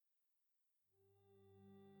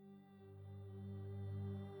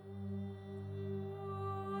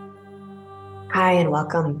Hi, and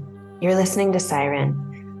welcome. You're listening to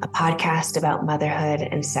Siren, a podcast about motherhood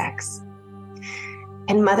and sex.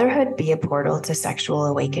 Can motherhood be a portal to sexual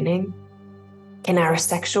awakening? Can our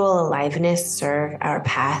sexual aliveness serve our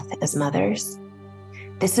path as mothers?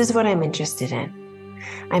 This is what I'm interested in.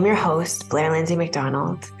 I'm your host, Blair Lindsay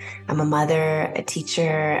McDonald. I'm a mother, a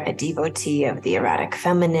teacher, a devotee of the erotic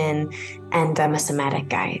feminine, and I'm a somatic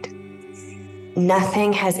guide.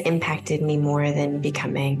 Nothing has impacted me more than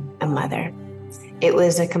becoming a mother. It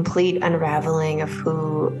was a complete unraveling of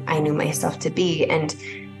who I knew myself to be. And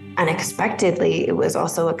unexpectedly, it was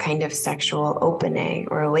also a kind of sexual opening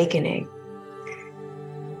or awakening.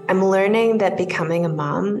 I'm learning that becoming a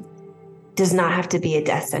mom does not have to be a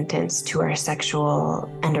death sentence to our sexual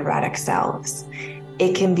and erotic selves.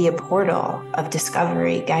 It can be a portal of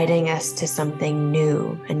discovery, guiding us to something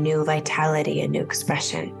new, a new vitality, a new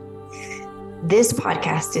expression. This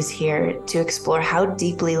podcast is here to explore how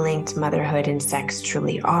deeply linked motherhood and sex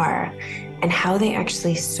truly are and how they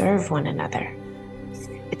actually serve one another.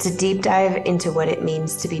 It's a deep dive into what it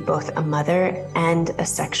means to be both a mother and a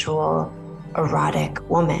sexual, erotic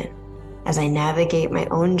woman as I navigate my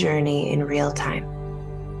own journey in real time.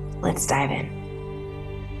 Let's dive in.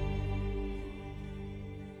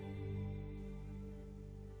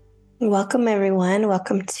 Welcome, everyone.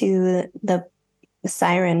 Welcome to the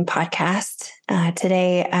Siren podcast.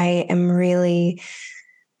 Today, I am really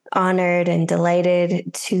honored and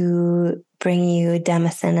delighted to bring you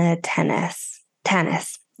Damascena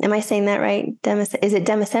Tanis. Am I saying that right? Is it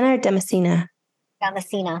Damascena or Damascena?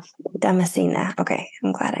 Damascena. Damascena. Okay,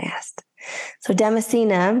 I'm glad I asked. So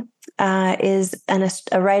Damascena is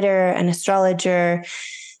a writer, an astrologer,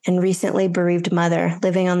 and recently bereaved mother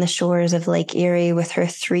living on the shores of Lake Erie with her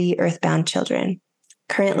 3 earthbound children.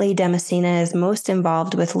 Currently, Damascena is most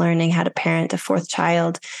involved with learning how to parent a 4th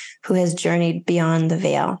child who has journeyed beyond the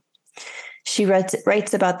veil. She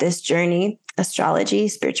writes about this journey, astrology,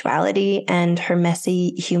 spirituality, and her messy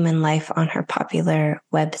human life on her popular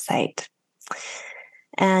website.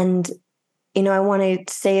 And, I want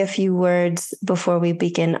to say a few words before we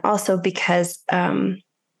begin, also because,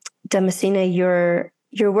 Damascena,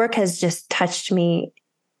 your work has just touched me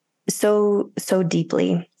so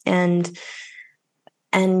deeply.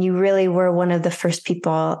 And you really were one of the first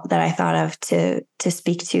people that I thought of to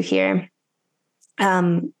speak to here.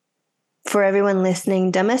 For everyone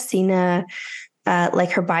listening, Damascena,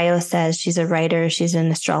 like her bio says, she's a writer, she's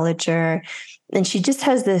an astrologer, and she just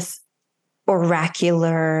has this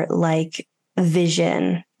oracular like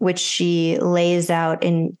vision, which she lays out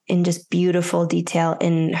in just beautiful detail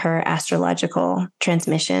in her astrological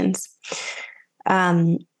transmissions.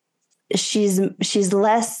 She's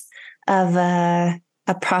less of a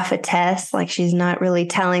prophetess, like she's not really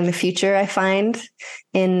telling the future, I find,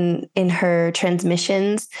 in her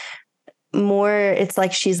transmissions. More, it's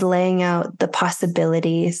like she's laying out the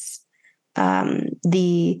possibilities,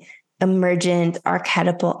 the emergent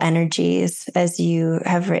archetypal energies, as you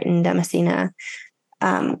have written, Damascena,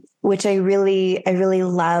 which I really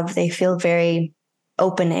love. They feel very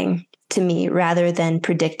opening to me rather than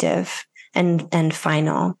predictive and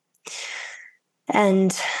final.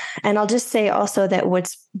 And I'll just say also that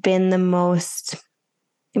what's been the most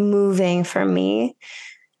moving for me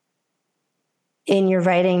in your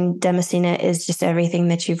writing, Damascena, is just everything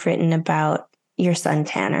that you've written about your son,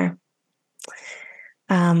 Tanner.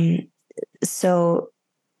 So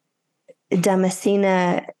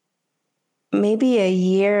Damascena, maybe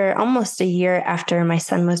almost a year after my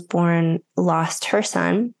son was born, lost her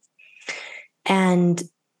son. And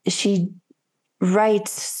she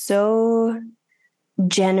writes so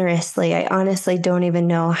generously. I honestly don't even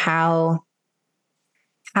know how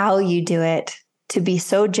you do it, to be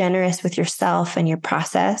so generous with yourself and your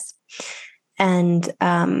process. And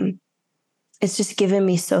it's just given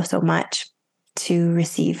me so much to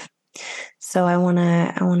receive. So I want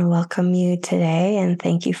to welcome you today and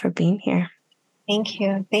thank you for being here. Thank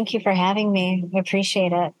you. Thank you for having me. I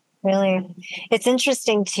appreciate it. Really. It's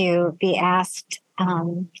interesting to be asked. I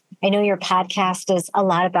know your podcast is a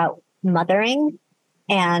lot about mothering,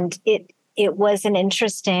 and it was an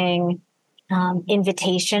interesting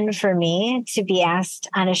invitation for me to be asked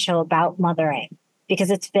on a show about mothering,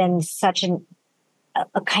 because it's been such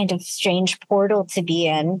a kind of strange portal to be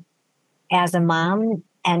in as a mom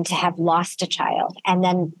and to have lost a child, and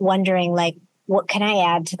then wondering, like, what can I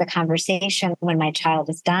add to the conversation when my child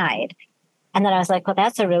has died? And then I was like, well,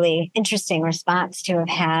 that's a really interesting response to have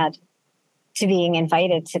had to being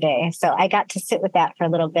invited today. So I got to sit with that for a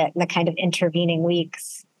little bit in the kind of intervening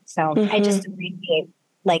weeks. So I just appreciate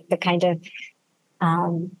like the kind of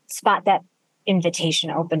spot that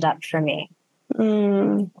invitation opened up for me.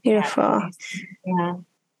 Beautiful. Yeah.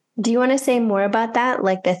 Do you want to say more about that?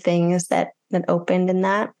 Like the things that opened in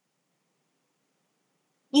that?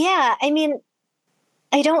 Yeah. I mean,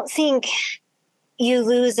 I don't think you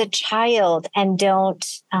lose a child and don't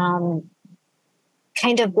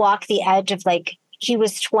kind of walk the edge of like, he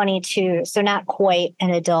was 22, so not quite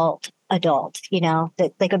an adult, like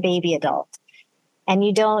a baby adult. And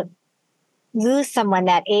you don't lose someone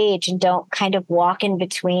that age and don't kind of walk in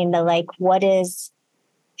between the like, what is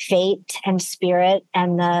fate and spirit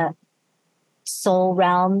and the soul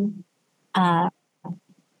realm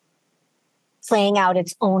playing out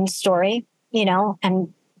its own story,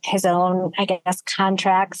 and his own, I guess,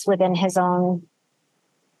 contracts within his own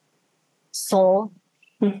soul.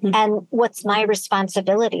 Mm-hmm. And what's my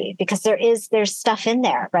responsibility? Because there's stuff in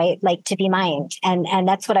there, right? Like to be mined. And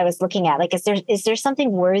that's what I was looking at. Like, is there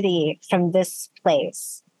something worthy from this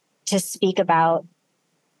place to speak about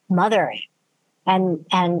mothering? And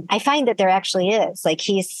I find that there actually is. Like,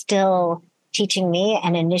 he's still teaching me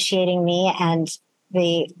and initiating me, and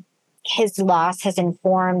his loss has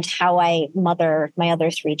informed how I mother my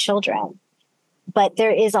other 3 children. But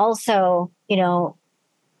there is also,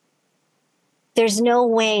 there's no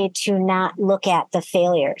way to not look at the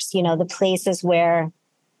failures, the places where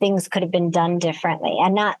things could have been done differently,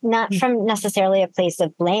 and not from necessarily a place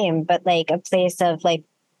of blame, but like a place of like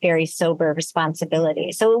very sober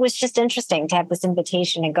responsibility. So it was just interesting to have this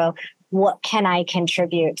invitation and go, what can I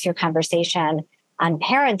contribute to a conversation on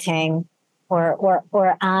parenting or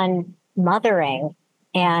on mothering,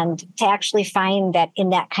 and to actually find that in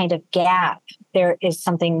that kind of gap, there is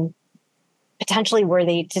something potentially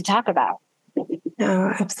worthy to talk about.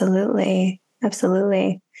 Oh, absolutely.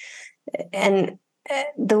 Absolutely. And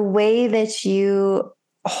the way that you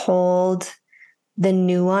hold the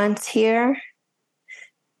nuance here,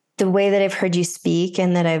 the way that I've heard you speak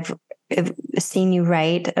and that I've seen you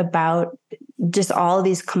write about just all of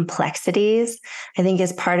these complexities, I think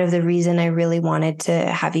is part of the reason I really wanted to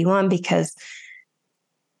have you on, because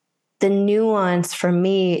the nuance for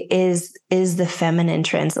me is the feminine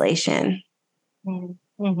translation.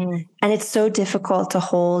 Mm-hmm. And it's so difficult to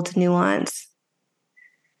hold nuance.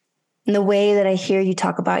 And the way that I hear you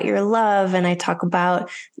talk about your love, and I talk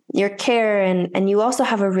about your care, and you also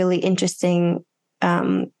have a really interesting,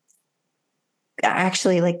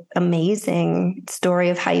 actually like amazing story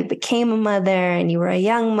of how you became a mother, and you were a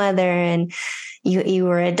young mother, and you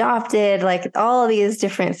were adopted, like all these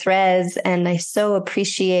different threads. And I so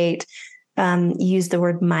appreciate, use the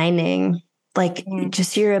word mining, like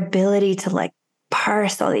just your ability to like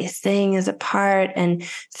parse all these things apart and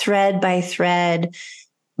thread by thread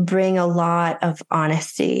bring a lot of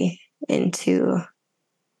honesty into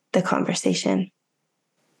the conversation.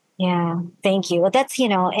 Yeah, thank you. Well, that's,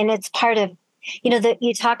 and it's part of, that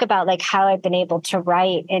you talk about like how I've been able to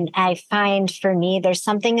write. And I find for me, there's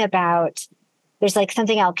like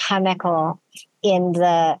something alchemical in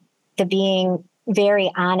the being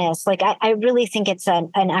very honest. Like I really think it's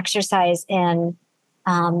an exercise in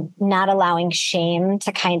not allowing shame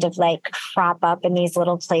to kind of like crop up in these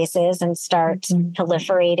little places and start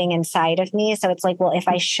proliferating inside of me. So it's like, well, if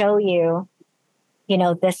I show you,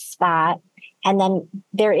 this spot, and then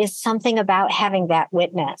there is something about having that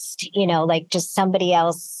witnessed, like just somebody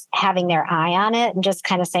else having their eye on it and just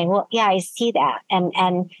kind of saying, well, yeah, I see that.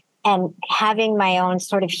 And having my own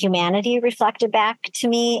sort of humanity reflected back to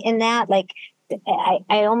me in that. Like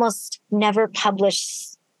I almost never publish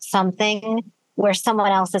something where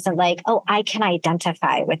someone else isn't like, oh, I can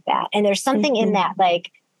identify with that. And there's something in that,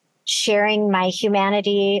 like sharing my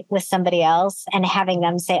humanity with somebody else and having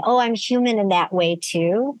them say, oh, I'm human in that way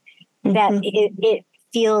too, that it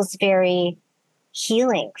feels very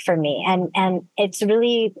healing for me. And it's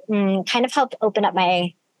really kind of helped open up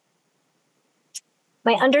my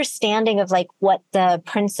understanding of like what the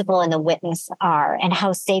principle and the witness are, and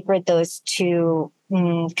how sacred those two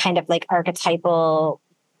kind of like archetypal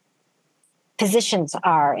positions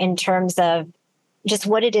are in terms of just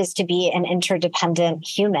what it is to be an interdependent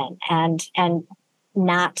human and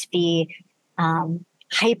not be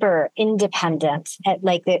hyper independent.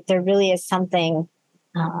 Like there really is something.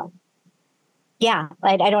 I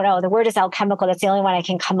don't know. The word is alchemical. That's the only one I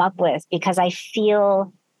can come up with, because I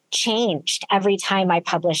feel changed every time I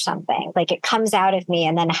publish something. Like it comes out of me,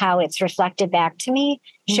 and then how it's reflected back to me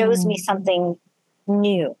shows me something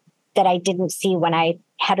new that I didn't see when I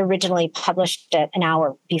had originally published it an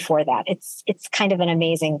hour before that. It's kind of an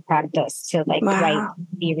amazing practice to like write,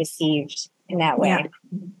 be received in that way.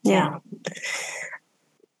 Yeah.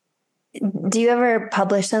 Do you ever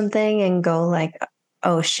publish something and go like,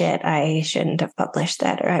 oh shit, I shouldn't have published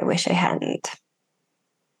that, or I wish I hadn't?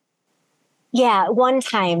 Yeah, one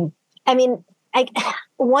time. I mean, I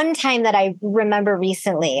one time that I remember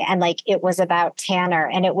recently, and like it was about Tanner,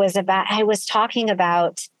 and it was about I was talking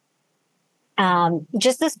about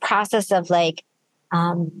just this process of like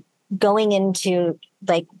um, going into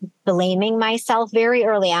like blaming myself very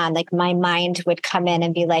early on. Like my mind would come in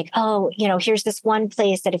and be like, "Oh, here's this one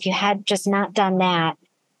place that if you had just not done that,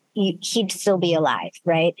 he'd still be alive,"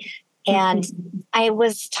 right? And I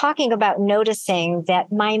was talking about noticing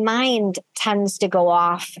that my mind tends to go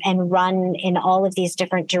off and run in all of these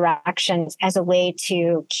different directions as a way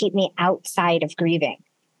to keep me outside of grieving.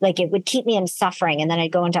 Like it would keep me in suffering. And then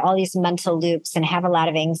I'd go into all these mental loops and have a lot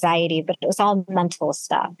of anxiety, but it was all mental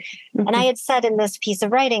stuff. Mm-hmm. And I had said in this piece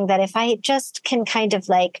of writing that if I just can kind of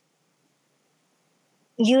like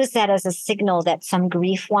use that as a signal that some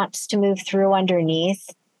grief wants to move through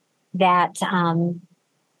underneath, that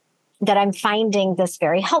that I'm finding this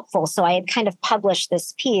very helpful. So I had kind of published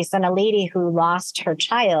this piece, and a lady who lost her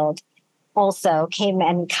child also came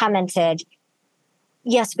and commented,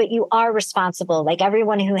 "Yes, but you are responsible. Like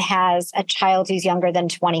everyone who has a child who's younger than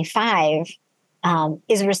 25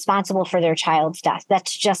 is responsible for their child's death.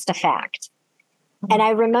 That's just a fact." Mm-hmm. And I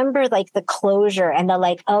remember like the closure and the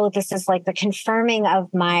like, oh, this is like the confirming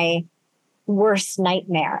of my worst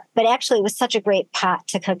nightmare. But actually it was such a great pot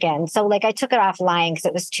to cook in. So like I took it offline because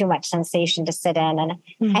it was too much sensation to sit in. And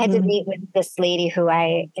I had to meet with this lady who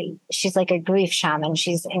she's like a grief shaman.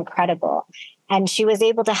 She's incredible. And she was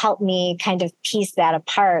able to help me kind of piece that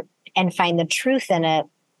apart and find the truth in it.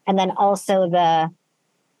 And then also the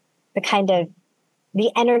kind of the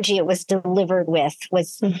energy it was delivered with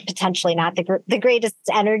was potentially not the greatest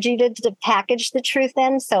energy to package the truth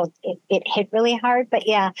in. So it hit really hard. But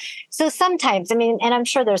yeah, so sometimes, I mean, and I'm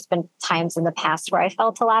sure there's been times in the past where I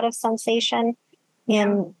felt a lot of sensation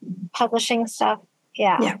in publishing stuff.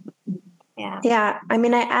 Yeah. I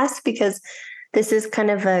mean, I asked because this is kind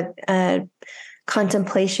of a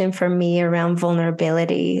contemplation for me around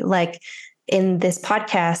vulnerability. Like in this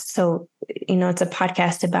podcast, so it's a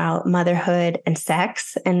podcast about motherhood and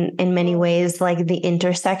sex, and in many ways, like the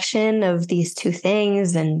intersection of these two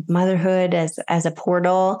things, and motherhood as a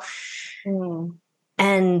portal.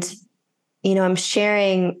 And I'm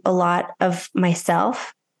sharing a lot of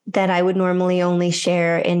myself that I would normally only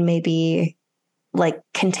share in maybe like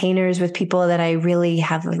containers with people that I really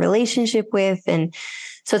have a relationship with. And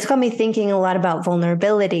so it's got me thinking a lot about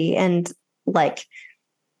vulnerability and like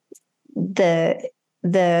the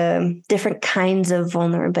different kinds of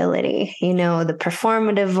vulnerability, the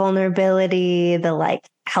performative vulnerability, the like,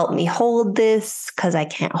 help me hold this because I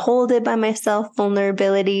can't hold it by myself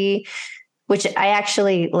vulnerability, which I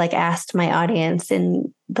actually like asked my audience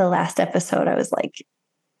in the last episode. I was like,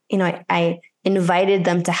 I invited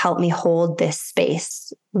them to help me hold this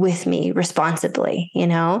space with me responsibly,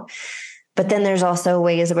 but then there's also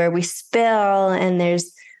ways where we spill, and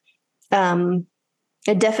there's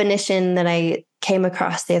a definition that I came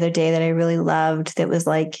across the other day that I really loved that was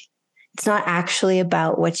like, it's not actually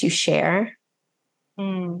about what you share.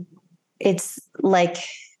 It's like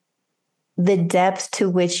the depth to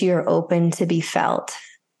which you're open to be felt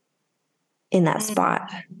in that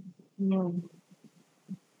spot.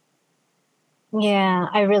 Yeah,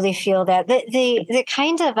 I really feel that the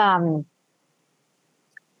kind of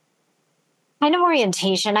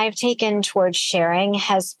orientation I've taken towards sharing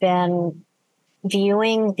has been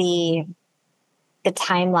viewing the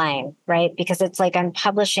timeline, right? Because it's like I'm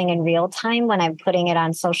publishing in real time when I'm putting it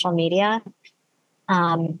on social media.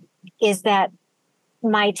 Is that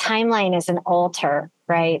my timeline is an altar,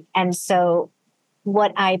 right? And so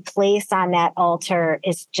what I place on that altar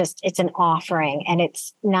is it's an offering, and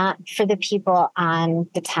it's not for the people on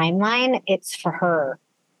the timeline. It's for her,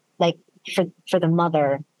 like for the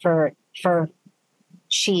mother, for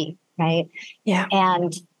she, right? Yeah.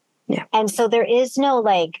 And so there is no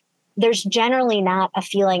like, there's generally not a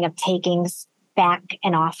feeling of taking back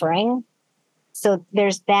an offering. So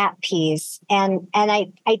there's that piece. And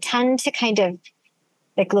I tend to kind of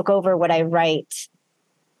like look over what I write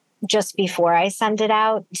just before I send it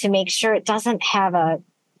out to make sure it doesn't have I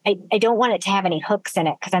don't want it to have any hooks in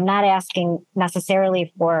it, because I'm not asking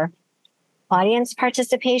necessarily for audience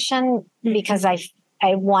participation, because I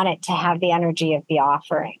want it to have the energy of the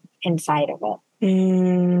offering inside of it.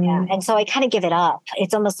 Yeah. And so I kind of give it up.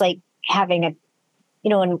 It's almost like having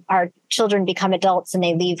when our children become adults and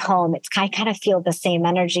they leave home, I kind of feel the same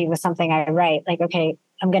energy with something I write. Like, okay,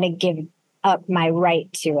 I'm going to give up my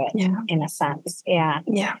right to it in a sense. Yeah.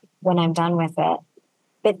 When I'm done with it.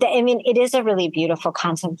 But it is a really beautiful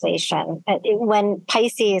contemplation. When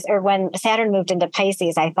Saturn moved into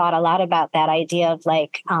Pisces, I thought a lot about that idea of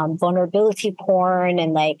like vulnerability porn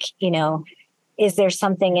and like, is there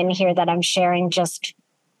something in here that I'm sharing just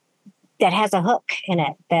that has a hook in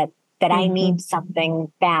it that I need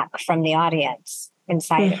something back from the audience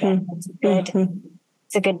inside of it?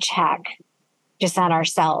 It's a good check just on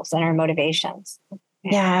ourselves and our motivations.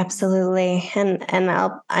 Yeah, absolutely. And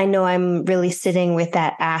I know I'm really sitting with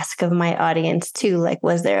that ask of my audience too. Like,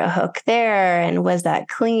 was there a hook there? And was that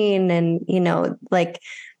clean? And, like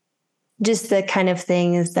just the kind of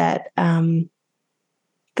things that,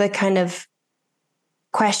 the kind of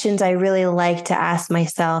questions I really like to ask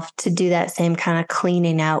myself to do that same kind of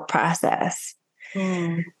cleaning out process.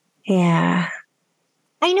 Yeah.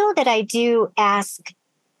 I know that I do ask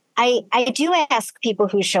I do ask people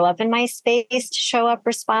who show up in my space to show up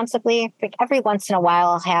responsibly. Like every once in a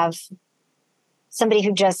while, I'll have somebody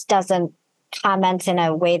who just doesn't comment in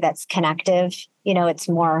a way that's connective. It's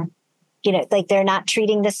more, like they're not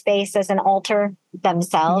treating the space as an altar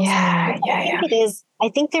themselves. Yeah. I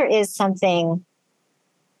think there is something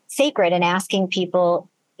sacred in asking people.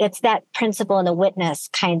 It's that principle in the witness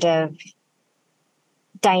kind of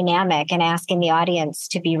dynamic, and asking the audience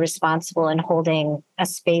to be responsible and holding a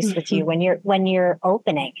space with you when you're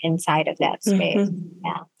opening inside of that space.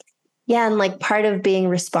 Yeah. And like part of being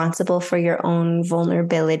responsible for your own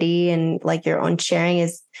vulnerability and like your own sharing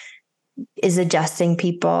is adjusting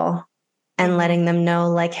people and letting them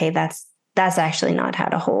know like, hey, that's actually not how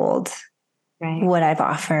to hold what I've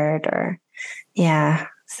offered. Or this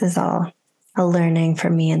is all a learning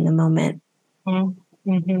for me in the moment.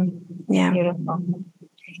 Yeah. Beautiful.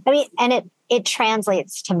 I mean, and it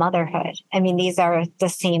translates to motherhood. I mean, these are the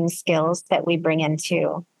same skills that we bring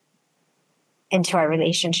into our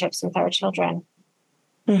relationships with our children.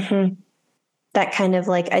 That kind of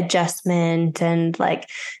like adjustment and like,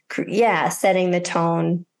 setting the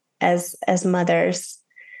tone as mothers.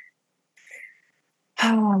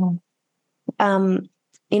 One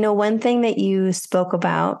thing that you spoke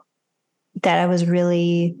about that I was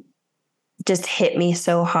really just hit me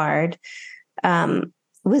so hard,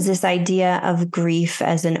 was this idea of grief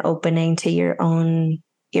as an opening to your own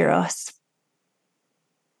eros.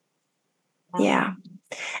 Yeah.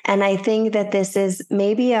 And I think that this is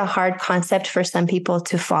maybe a hard concept for some people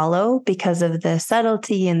to follow because of the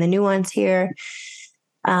subtlety and the nuance here.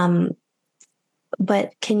 But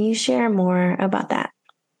can you share more about that?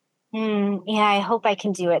 I hope I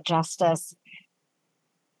can do it justice.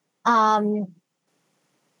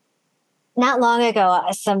 Not long ago,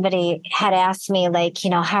 somebody had asked me, like,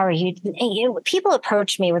 how are you? People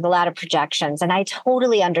approach me with a lot of projections, and I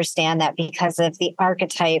totally understand that because of the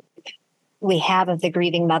archetype we have of the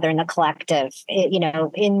grieving mother in the collective.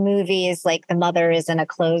 In movies, like the mother is in a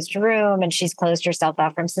closed room and she's closed herself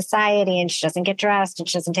off from society and she doesn't get dressed and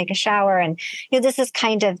she doesn't take a shower. And this is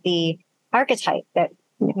kind of the archetype that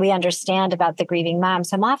we understand about the grieving mom.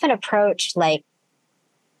 So I'm often approached like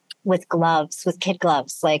with kid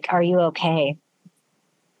gloves, like, are you okay?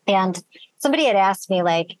 And somebody had asked me,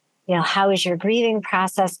 like, how is your grieving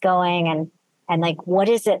process going? And like, what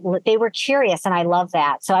is it? They were curious. And I love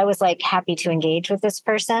that. So I was like happy to engage with this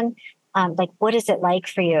person. Like, what is it like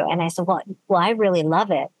for you? And I said, well, I really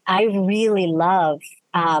love it. I really love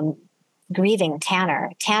grieving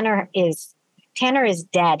Tanner. Tanner is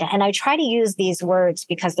dead. And I try to use these words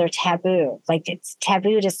because they're taboo. Like it's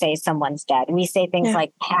taboo to say someone's dead. We say things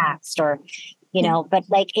like past or, but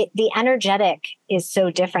like the energetic is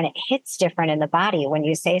so different. It hits different in the body when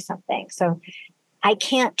you say something. So I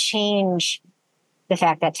can't change the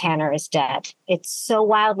fact that Tanner is dead. It's so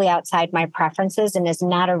wildly outside my preferences and is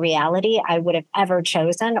not a reality I would have ever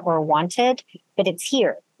chosen or wanted, but it's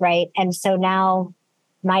here, right? And so now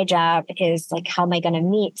my job is like, how am I going to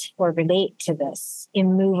meet or relate to this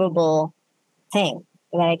immovable thing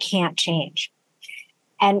that I can't change?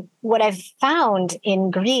 And what I've found in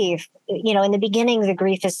grief, in the beginning, the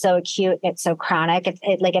grief is so acute, it's so chronic.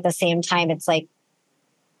 It like at the same time, it's like,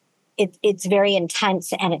 it's very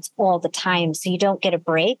intense and it's all the time. So you don't get a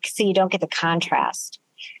break. So you don't get the contrast.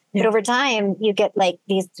 But over time, you get like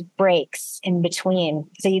these breaks in between.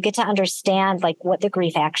 So you get to understand like what the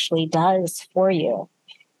grief actually does for you.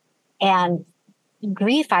 And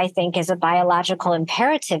grief, I think, is a biological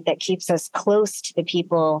imperative that keeps us close to the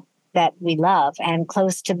people that we love and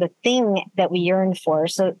close to the thing that we yearn for.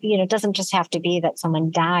 So, it doesn't just have to be that someone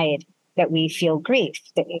died that we feel grief,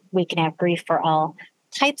 that we can have grief for all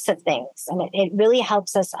types of things. And it really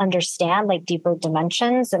helps us understand like deeper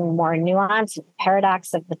dimensions and more nuance and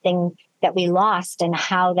paradox of the thing that we lost and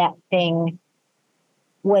how that thing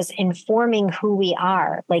was informing who we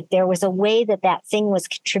are. Like there was a way that thing was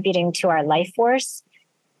contributing to our life force,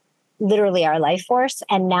 literally our life force,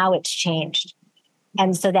 and now it's changed.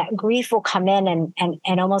 And so that grief will come in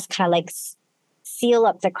and almost kind of like seal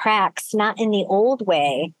up the cracks, not in the old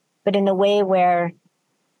way, but in the way where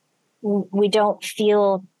we don't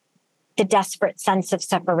feel the desperate sense of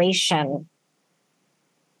separation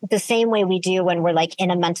the same way we do when we're like in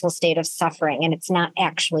a mental state of suffering and it's not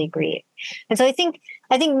actually grief. And so I think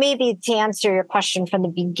maybe to answer your question from the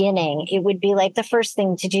beginning, it would be like the first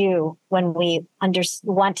thing to do when we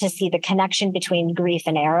want to see the connection between grief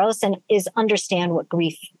and eros and is understand what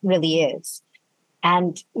grief really is.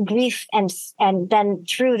 And grief, and then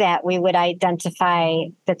through that, we would identify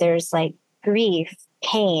that there's like grief,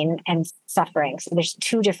 pain, and suffering. So there's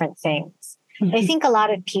two different things. Mm-hmm. I think a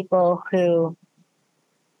lot of people who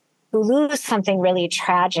lose something really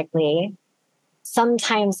tragically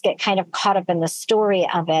sometimes get kind of caught up in the story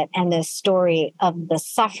of it and the story of the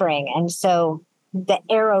suffering. And so the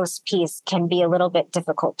eros piece can be a little bit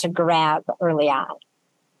difficult to grab early on.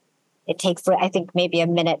 It takes, I think, maybe a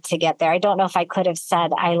minute to get there. I don't know if I could have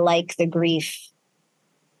said I like the grief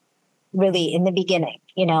really in the beginning,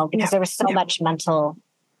 because there was so much mental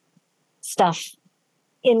stuff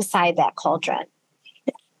inside that cauldron.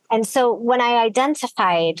 And so when I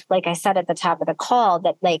identified, like I said at the top of the call,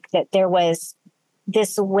 that there was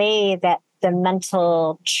this way that the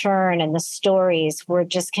mental churn and the stories were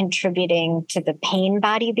just contributing to the pain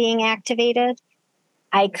body being activated,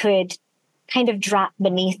 I could kind of drop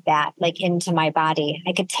beneath that, like into my body.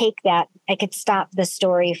 I could take that, I could stop the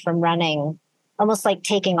story from running, almost like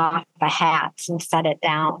taking off a hat and set it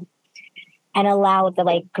down and allow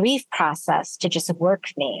the grief process to just work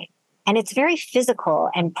me. And it's very physical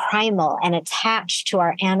and primal and attached to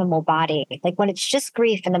our animal body. Like when it's just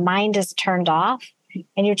grief and the mind is turned off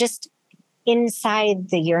and you're just inside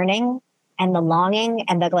the yearning and the longing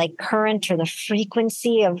and the current or the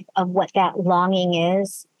frequency of what that longing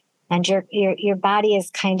is. And your body is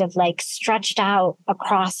kind of stretched out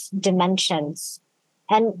across dimensions.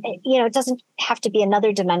 And, it doesn't have to be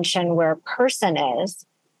another dimension where a person is.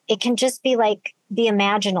 It can just be the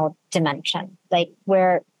imaginal dimension,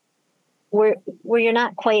 where you're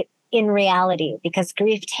not quite in reality, because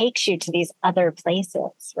grief takes you to these other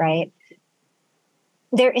places, right?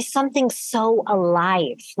 There is something so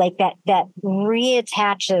alive, that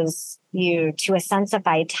reattaches you to a sense of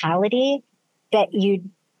vitality that you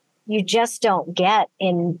just don't get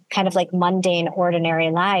in kind of mundane,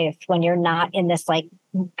 ordinary life when you're not in this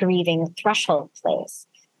grieving threshold place.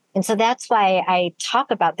 And so that's why I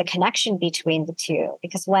talk about the connection between the two,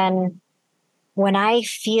 because when I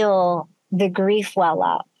feel the grief well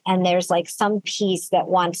up and there's some piece that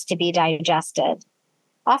wants to be digested,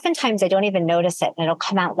 oftentimes I don't even notice it. And it'll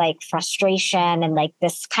come out like frustration and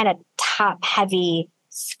this kind of top heavy,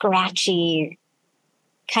 scratchy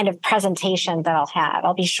kind of presentation that I'll have.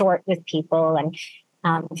 I'll be short with people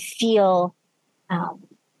and feel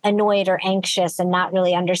annoyed or anxious and not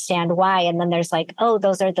really understand why. And then there's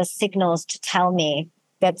those are the signals to tell me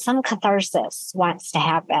that some catharsis wants to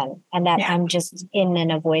happen and that I'm just in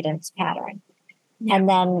an avoidance pattern. Yeah. And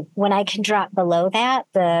then when I can drop below that,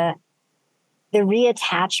 the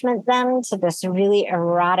reattachment then to this really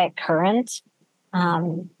erotic current,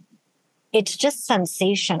 it's just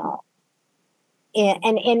sensational.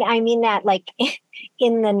 And I mean that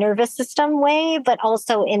in the nervous system way, but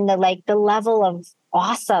also in the level of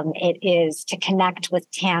awesome it is to connect with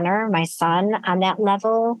Tanner, my son, on that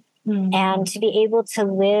level. Mm-hmm. And to be able to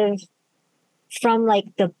live from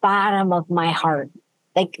the bottom of my heart,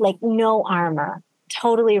 like no armor,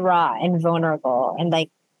 totally raw and vulnerable, and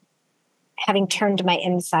having turned my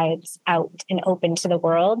insides out and open to the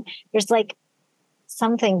world. There's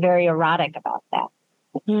something very erotic about that.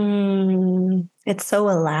 It's so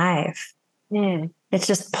alive. It's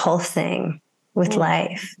just pulsing with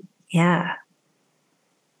life. Yeah.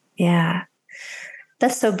 Yeah.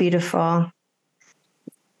 That's so beautiful.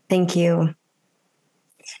 Thank you.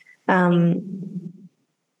 I've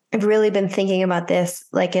really been thinking about this,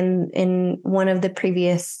 in one of the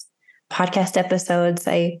previous podcast episodes,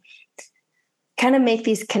 I kind of make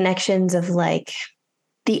these connections of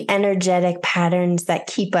the energetic patterns that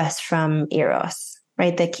keep us from eros,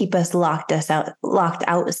 right? That keep us locked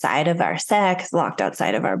outside of our sex, locked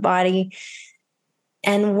outside of our body.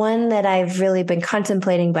 And one that I've really been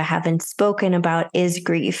contemplating but haven't spoken about is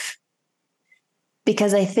grief.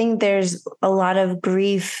 Because I think there's a lot of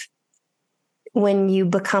grief when you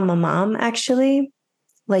become a mom, actually.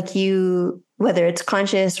 Whether it's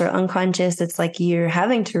conscious or unconscious, it's you're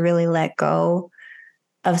having to really let go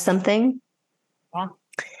of something. Yeah.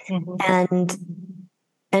 Mm-hmm.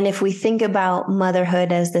 And if we think about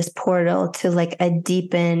motherhood as this portal to a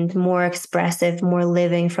deepened, more expressive, more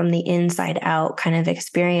living from the inside out kind of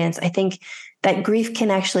experience, I think that grief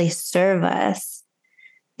can actually serve us,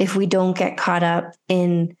 if we don't get caught up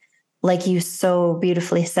in, like you so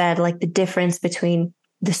beautifully said, like the difference between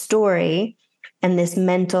the story and these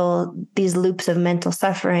loops of mental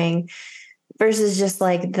suffering versus just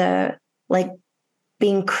like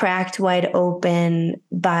being cracked wide open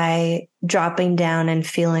by dropping down and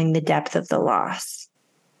feeling the depth of the loss.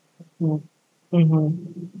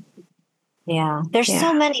 Mm-hmm. Yeah. There's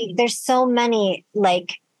so many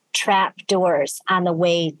like trap doors on the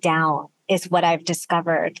way down is what I've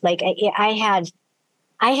discovered. Like I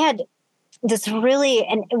had this really,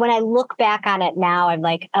 and when I look back on it now, I'm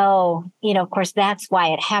like, oh, of course that's why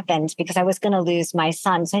it happened, because I was going to lose my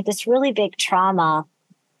son. So I had this really big trauma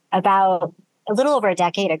about a little over a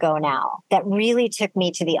decade ago now that really took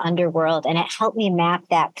me to the underworld, and it helped me map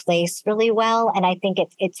that place really well. And I think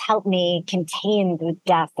it's helped me contain the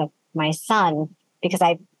death of my son because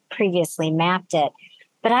I previously mapped it.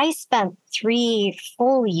 But I spent 3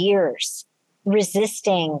 full years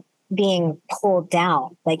resisting being pulled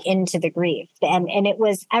down, like into the grief. And it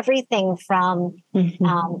was everything from,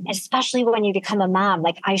 especially when you become a mom,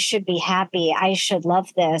 like I should be happy. I should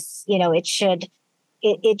love this. It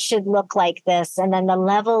should look like this. And then the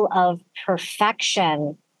level of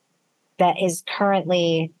perfection that is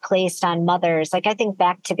currently placed on mothers. Like I think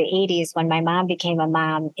back to the 80s when my mom became a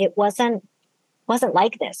mom, it wasn't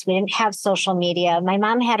like this. We didn't have social media. My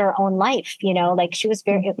mom had her own life, like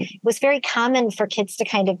it was very common for kids to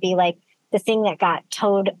kind of be like the thing that got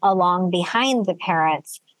towed along behind the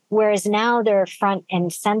parents. Whereas now they're front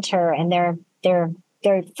and center and they're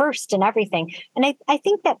first in everything. And I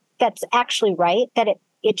think that that's actually right, that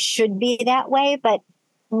it should be that way, but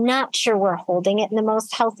not sure we're holding it in the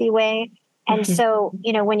most healthy way. And so,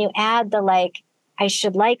 when you add the like, I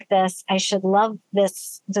should like this, I should love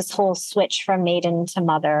this whole switch from maiden to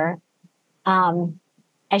mother.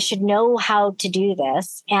 I should know how to do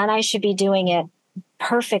this, and I should be doing it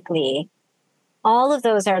perfectly. All of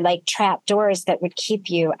those are like trap doors that would keep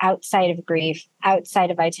you outside of grief,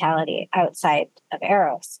 outside of vitality, outside of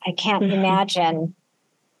eros. I can't imagine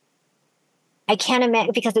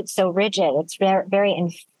because it's so rigid. It's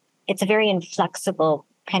it's a very inflexible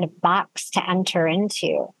kind of box to enter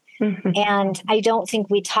into. And I don't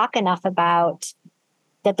think we talk enough about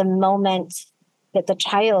that the moment that the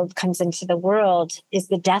child comes into the world is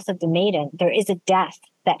the death of the maiden. There is a death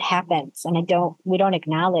that happens, and we don't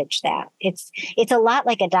acknowledge that. It's a lot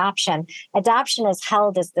like adoption. Adoption is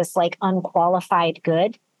held as this like unqualified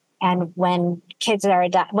good. And when kids are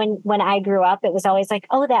when I grew up, it was always like,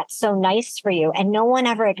 oh, that's so nice for you. And no one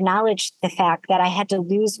ever acknowledged the fact that I had to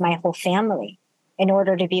lose my whole family in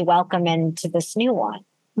order to be welcome into this new one.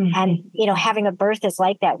 And, having a birth is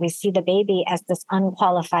like that. We see the baby as this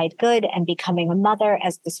unqualified good and becoming a mother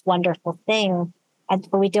as this wonderful thing.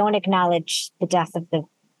 But we don't acknowledge the death of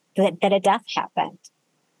that a death happened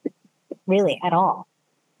really at all.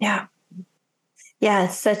 Yeah. Yeah.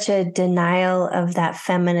 It's such a denial of that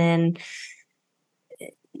feminine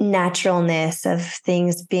naturalness of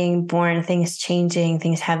things being born, things changing,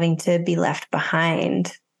 things having to be left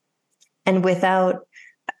behind. And without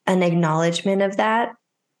an acknowledgement of that,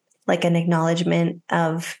 like an acknowledgement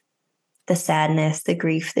of the sadness, the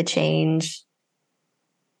grief, the change,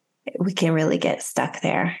 we can really get stuck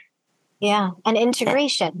there. Yeah. And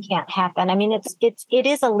integration can't happen. I mean, it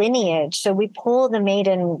is a lineage. So we pull the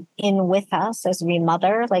maiden in with us as we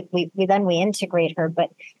mother, like we integrate her,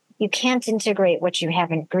 but you can't integrate what you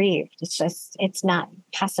haven't grieved. It's not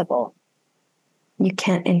possible. You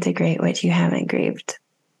can't integrate what you haven't grieved.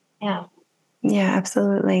 Yeah. Yeah,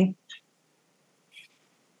 absolutely.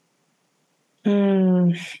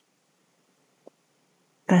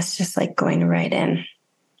 That's just like going right in.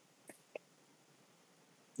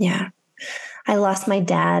 Yeah. I lost my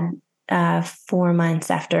dad 4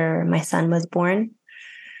 months after my son was born.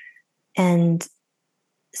 And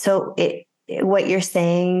so what you're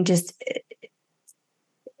saying just,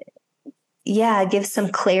 gives some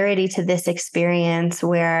clarity to this experience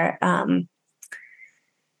where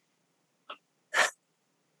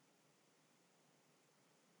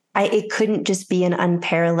it couldn't just be an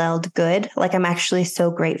unparalleled good. Like I'm actually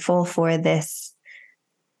so grateful for this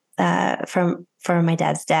for my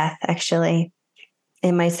dad's death, actually.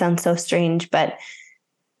 It might sound so strange, but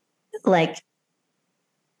like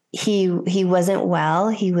he wasn't well.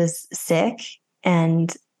 He was sick.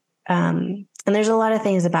 And there's a lot of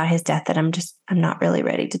things about his death that I'm not really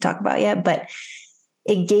ready to talk about yet, but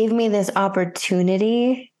it gave me this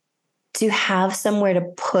opportunity to have somewhere to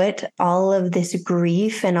put all of this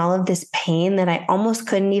grief and all of this pain that I almost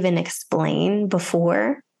couldn't even explain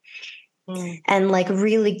before. And like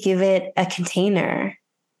really give it a container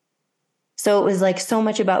So it was like so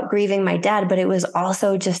much about grieving my dad, but it was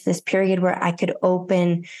also just this period where I could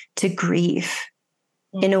open to grief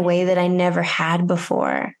in a way that I never had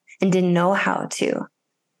before and didn't know how to.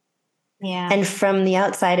 Yeah. And from the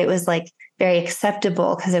outside, it was like very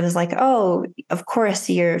acceptable because it was like, oh, of course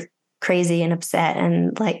you're crazy and upset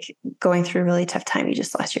and like going through a really tough time. You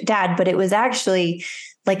just lost your dad. But it was actually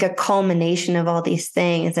like a culmination of all these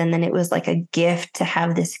things. And then it was like a gift to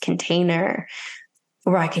have this container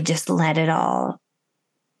where I could just let it all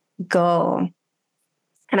go.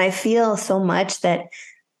 And I feel so much that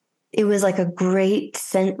it was like a great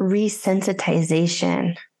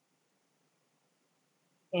resensitization.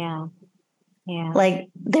 Yeah. Yeah. Like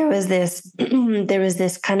there was this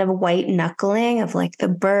kind of white knuckling of like the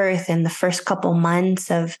birth and the first couple months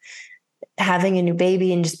of having a new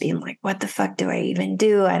baby and just being like, what the fuck do I even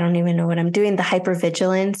do? I don't even know what I'm doing. The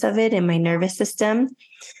hypervigilance of it in my nervous system.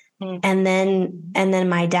 And then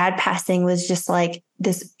my dad passing was just like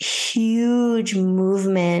this huge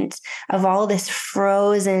movement of all this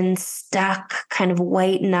frozen, stuck kind of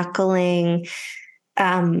white knuckling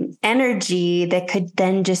energy that could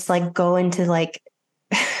then just like go into like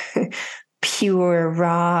pure,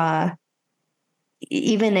 raw,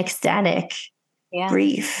 even ecstatic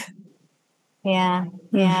grief. Yeah.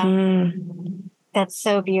 Yeah. Mm-hmm. That's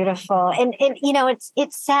so beautiful. And you know,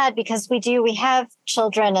 it's sad because we have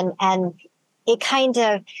children and it kind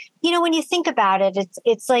of, you know, when you think about it,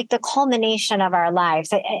 it's like the culmination of our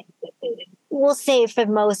lives. We'll say for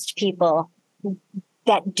most people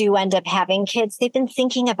that do end up having kids, they've been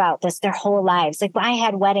thinking about this their whole lives. Like I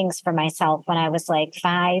had weddings for myself when I was like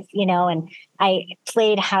 5, you know, and I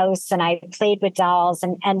played house and I played with dolls.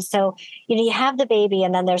 And so, you know, you have the baby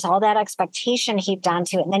and then there's all that expectation heaped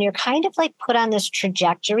onto it. And then you're kind of like put on this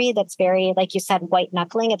trajectory that's very, like you said, white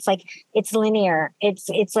knuckling. It's like, it's linear. It's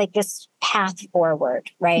like this path forward,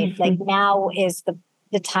 right? Mm-hmm. Like now is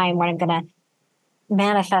the time when I'm going to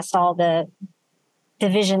manifest all the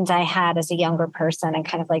visions I had as a younger person and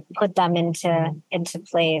kind of like put them into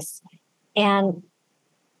place. And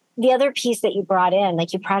the other piece that you brought in,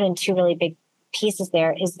 like you brought in 2 really big pieces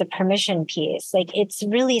there, is the permission piece. Like it's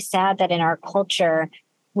really sad that in our culture,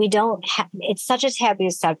 we don't it's such a taboo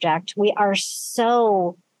subject. We are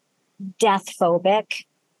so death phobic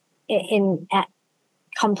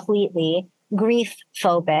completely grief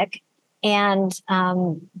phobic. And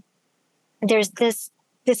there's this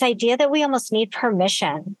idea that we almost need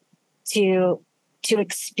permission to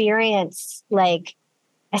experience, like,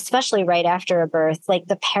 especially right after a birth, like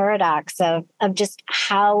the paradox of just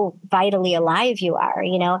how vitally alive you are.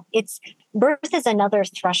 You know, birth is another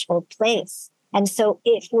threshold place. And so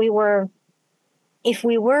if we were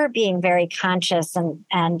being very conscious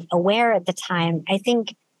and aware at the time, I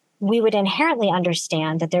think we would inherently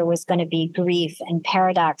understand that there was going to be grief and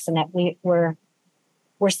paradox and that we're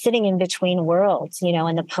sitting in between worlds, you know,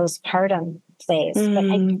 in the postpartum place. But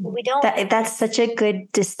we don't. That's such a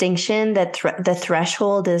good distinction that the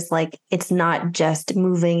threshold is like, it's not just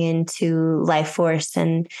moving into life force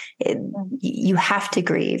and you have to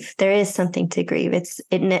grieve. There is something to grieve. It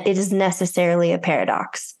is necessarily a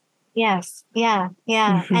paradox. Yes. Yeah.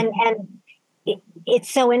 Yeah. Mm-hmm. And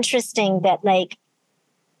it's so interesting that like,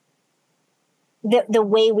 the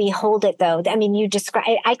way we hold it though, I mean,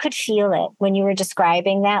 I could feel it when you were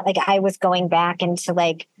describing that. Like I was going back into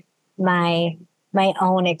like my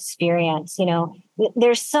own experience, you know,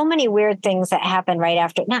 there's so many weird things that happen right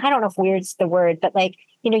after. Now, I don't know if weird's the word, but like,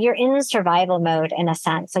 you know, you're in survival mode in a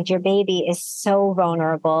sense, like your baby is so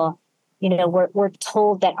vulnerable. You know, we're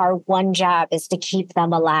told that our one job is to keep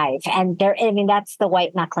them alive. And that's the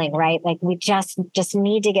white knuckling, right? Like we just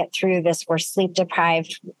need to get through this. We're sleep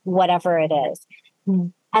deprived, whatever it is.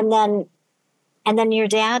 Mm. And then your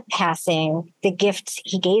dad passing, the gift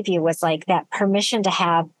he gave you was like that permission to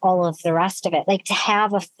have all of the rest of it, like to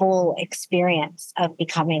have a full experience of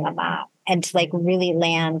becoming a mom and to like really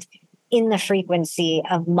land in the frequency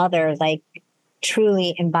of mother, like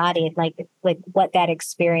truly embodied, like what that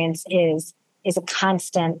experience is a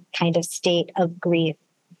constant kind of state of grief.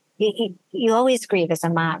 You always grieve as a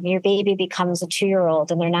mom. Your baby becomes a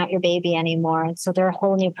 2-year-old and they're not your baby anymore. And so they're a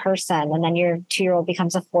whole new person. And then your 2-year-old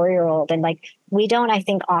becomes a 4-year-old. And like, we don't, I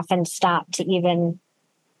think, often stop to even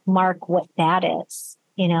mark what that is,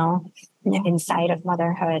 you know, inside of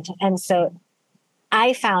motherhood. And so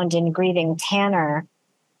I found in grieving Tanner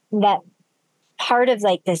that part of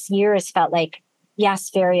like this year has felt like,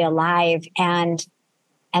 yes, very alive. And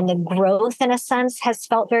the growth in a sense has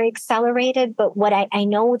felt very accelerated. But what I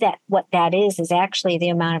know that what that is actually the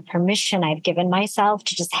amount of permission I've given myself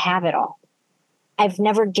to just have it all. I've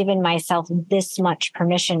never given myself this much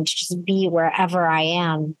permission to just be wherever I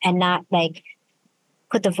am and not like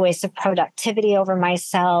put the voice of productivity over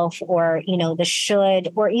myself or, the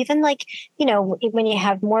should, or even like, when you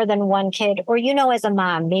have more than one kid or, as a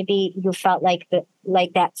mom, maybe you felt like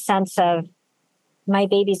that sense of my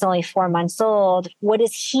baby's only 4 months old. What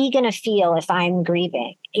is he going to feel if I'm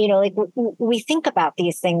grieving? Like we think about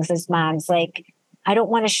these things as moms, like, I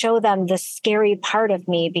don't want to show them the scary part of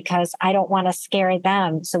me because I don't want to scare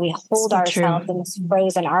them. So we hold ourselves in this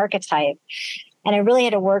frozen archetype. And I really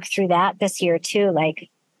had to work through that this year too. Like,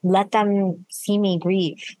 let them see me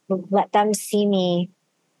grieve. Let them see me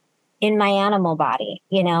in my animal body,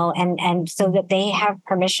 and so that they have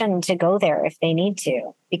permission to go there if they need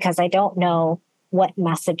to, because I don't know what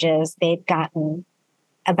messages they've gotten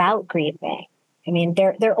about grieving. I mean,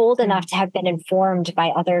 they're old enough to have been informed by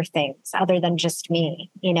other things other than just me,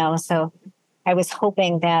 so I was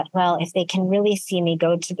hoping that, well, if they can really see me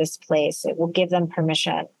go to this place, it will give them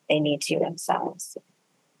permission they need to themselves.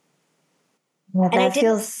 Well, and I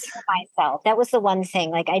didn't take myself. That was the one thing.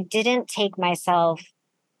 Like, I didn't take myself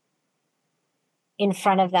in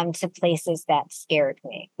front of them to places that scared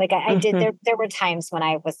me. Like I did. There were times when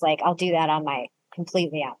I was like, I'll do that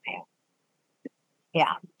completely on my own.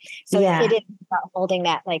 Yeah. So it is about holding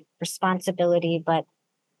that like responsibility, but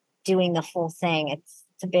doing the full thing. It's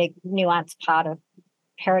a big nuanced pot of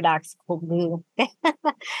paradoxical glue.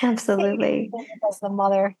 Absolutely. As the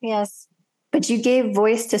mother, yes. But you gave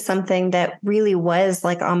voice to something that really was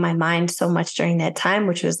like on my mind so much during that time,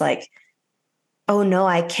 which was like, oh no,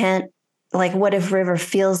 I can't. Like, what if River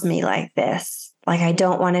feels me like this? Like, I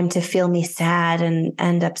don't want him to feel me sad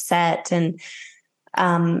and upset. And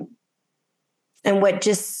what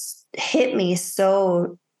just hit me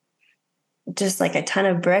so just like a ton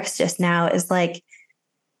of bricks just now is like,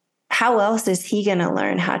 how else is he going to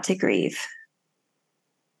learn how to grieve?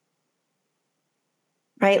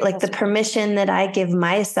 Right? Like, the permission that I give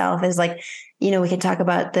myself is like, we could talk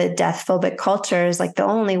about the death phobic culture is like the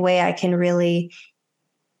only way I can really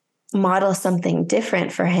model something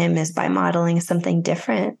different for him is by modeling something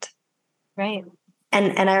different. Right.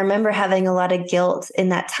 And I remember having a lot of guilt in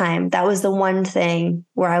that time. That was the one thing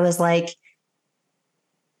where I was like,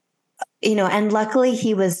 and luckily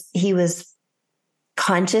he was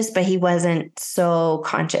conscious, but he wasn't so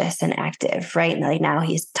conscious and active, right? And like now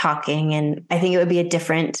he's talking, and I think it would be a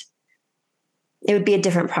different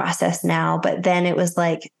process now. But then it was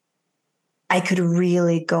like, I could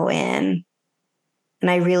really go in and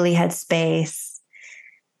I really had space.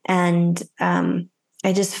 And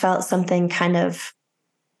I just felt something kind of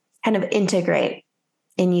integrate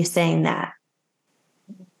in you saying that.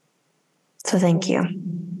 So thank you.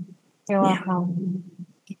 You're welcome.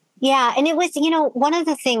 Yeah. And it was, one of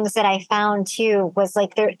the things that I found too was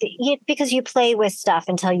like because you play with stuff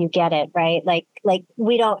until you get it, right? Like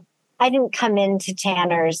I didn't come into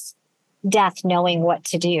Tanner's death knowing what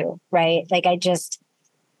to do, right? Like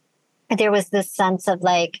there was this sense of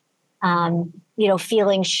like,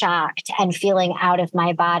 feeling shocked and feeling out of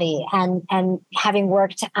my body and having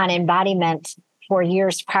worked on embodiment for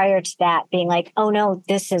years prior to that, being like, oh no,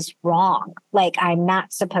 this is wrong. Like, I'm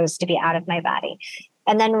not supposed to be out of my body.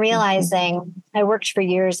 And then realizing I worked for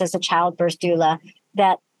years as a childbirth doula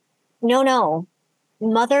that no,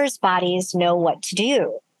 mothers' bodies know what to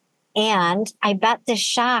do. And I bet this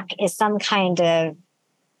shock is some kind of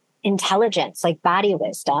intelligence, like body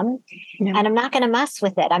wisdom. Yeah. And I'm not going to mess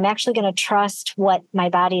with it. I'm actually going to trust what my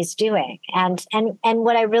body's doing. And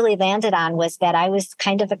what I really landed on was that I was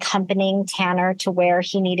kind of accompanying Tanner to where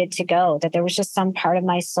he needed to go, that there was just some part of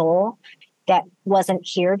my soul that wasn't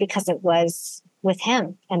here because it was with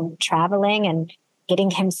him and traveling and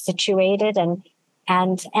getting him situated. And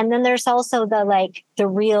then there's also the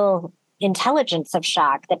real intelligence of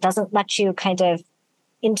shock that doesn't let you kind of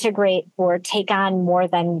integrate or take on more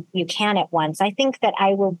than you can at once. I think that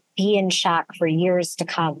I will be in shock for years to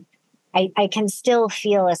come. I can still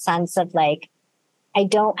feel a sense of like, I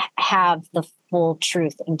don't have the full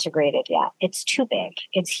truth integrated yet. It's too big.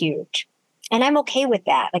 It's huge. And I'm okay with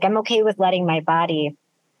that. Like, I'm okay with letting my body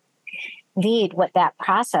lead what that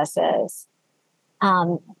process is.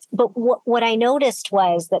 But what I noticed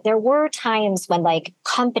was that there were times when like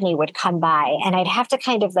company would come by and I'd have to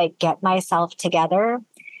kind of like get myself together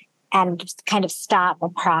and just kind of stop a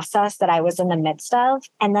process that I was in the midst of.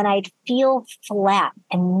 And then I'd feel flat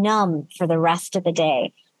and numb for the rest of the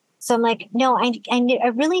day. So I'm like, no,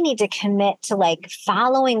 I really need to commit to like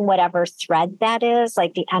following whatever thread that is,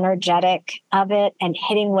 like the energetic of it, and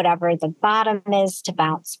hitting whatever the bottom is to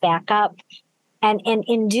bounce back up. And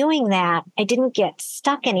in doing that, I didn't get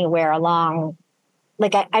stuck anywhere along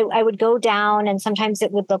like I would go down, and sometimes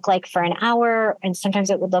it would look like for an hour, and sometimes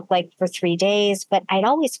it would look like for 3 days, but I'd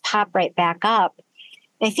always pop right back up.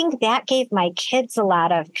 I think that gave my kids a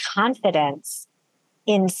lot of confidence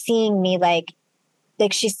in seeing me like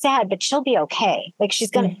she's sad, but she'll be okay. Like she's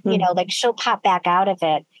going to, like she'll pop back out of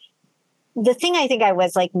it. The thing I think I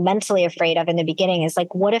was like mentally afraid of in the beginning is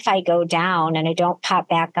like, what if I go down and I don't pop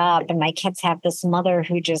back up and my kids have this mother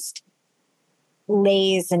who just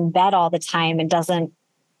lays in bed all the time and doesn't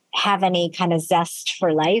have any kind of zest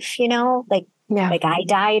for life, like I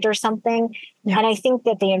died or something. Yeah. And I think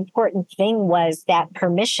that the important thing was that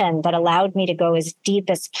permission that allowed me to go as deep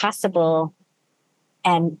as possible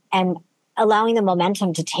and allowing the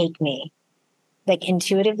momentum to take me, like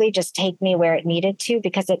intuitively just take me where it needed to,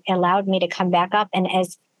 because it allowed me to come back up. And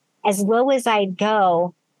as low as I'd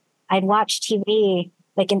go, I'd watch TV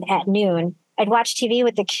at noon. I'd watch TV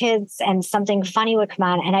with the kids and something funny would come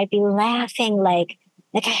on and I'd be laughing like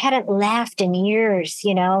I hadn't laughed in years,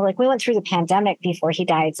 like we went through the pandemic before he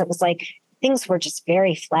died. So it was like things were just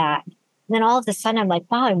very flat. And then all of a sudden I'm like,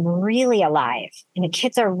 wow, I'm really alive. And the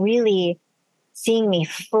kids are really seeing me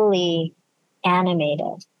fully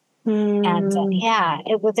animated. And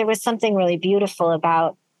there was something really beautiful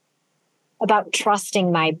about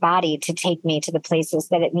trusting my body to take me to the places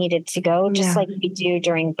that it needed to go, just like we do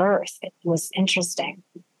during birth. It was interesting.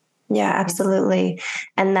 Yeah, absolutely.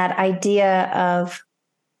 And that idea of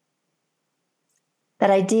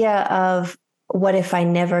what if I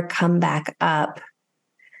never come back up,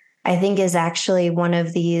 I think is actually one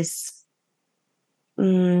of these,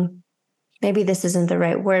 maybe this isn't the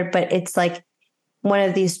right word, but it's like one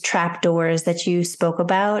of these trap doors that you spoke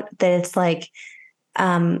about, that it's like,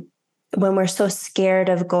 when we're so scared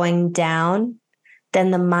of going down,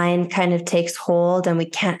 then the mind kind of takes hold and we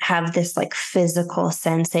can't have this like physical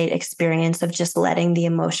sensate experience of just letting the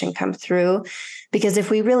emotion come through. Because if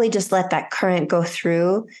we really just let that current go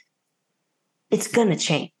through, it's going to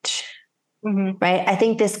change. Mm-hmm. Right. I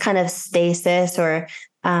think this kind of stasis or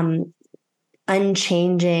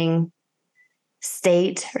unchanging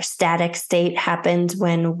state or static state happens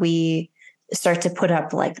when we start to put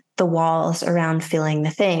up like the walls around feeling the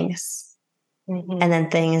things. Mm-hmm. And then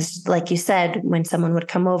things, like you said, when someone would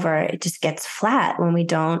come over, it just gets flat when we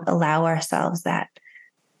don't allow ourselves that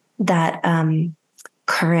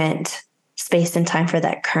current space and time for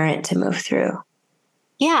that current to move through.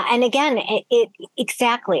 Yeah. And again,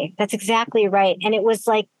 exactly. That's exactly right. And it was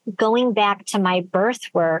like going back to my birth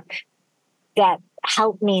work that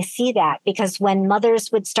helped me see that, because when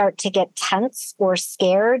mothers would start to get tense or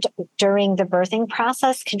scared during the birthing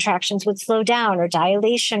process, contractions would slow down or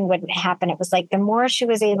dilation wouldn't happen. It was like the more she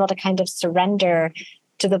was able to kind of surrender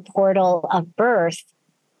to the portal of birth,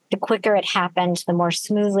 the quicker it happened, the more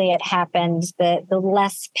smoothly it happened, the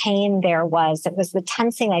less pain there was. It was the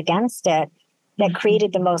tensing against it that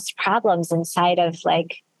created the most problems inside of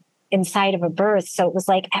a birth. So it was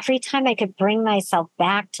like every time I could bring myself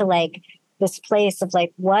back to like this place of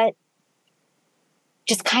like what,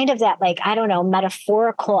 just kind of that, like, I don't know,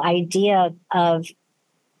 metaphorical idea of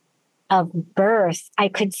birth, I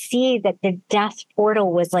could see that the death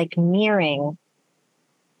portal was like mirroring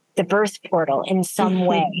the birth portal in some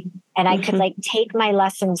way. And I could like take my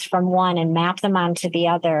lessons from one and map them onto the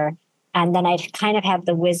other. And then I'd kind of have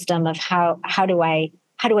the wisdom of how do I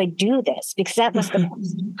do this? Because that was the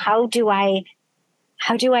question. How do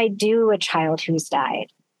I do a child who's died?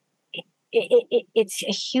 It's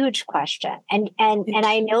a huge question. And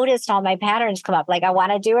I noticed all my patterns come up. Like I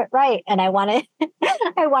want to do it right. And I want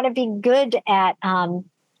to be good at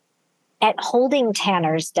holding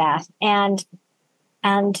Tanner's death. And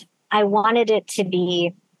I wanted it to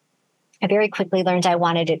be, I very quickly learned I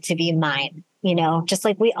wanted it to be mine, just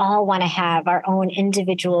like we all want to have our own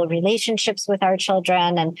individual relationships with our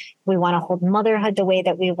children, and we want to hold motherhood the way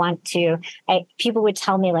that we want to. People would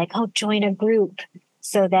tell me like, oh, join a group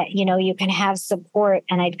so that, you can have support.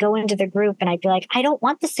 And I'd go into the group and I'd be like, I don't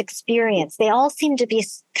want this experience. They all seem to be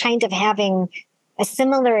kind of having a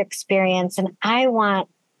similar experience. And I want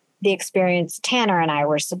the experience Tanner and I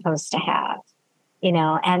were supposed to have, and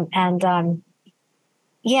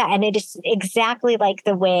it is exactly like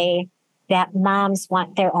the way that moms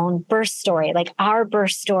want their own birth story. Like our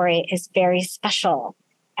birth story is very special.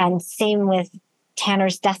 And same with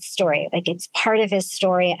Tanner's death story. Like it's part of his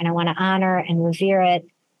story and I want to honor and revere it.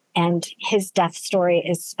 And his death story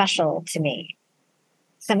is special to me.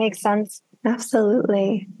 Does that make sense?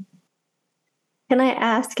 Absolutely. Can I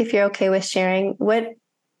ask if you're okay with sharing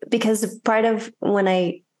because part of when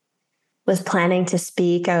I was planning to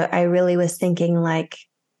speak, I really was thinking like,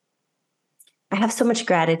 I have so much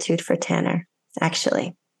gratitude for Tanner,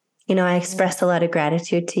 actually. I express a lot of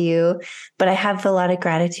gratitude to you, but I have a lot of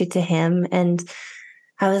gratitude to him. And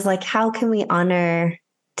I was like, how can we honor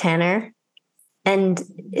Tanner? And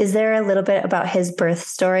is there a little bit about his birth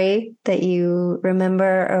story that you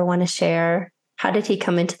remember or want to share? How did he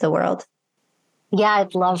come into the world? Yeah,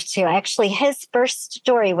 I'd love to. Actually, his first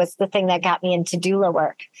story was the thing that got me into doula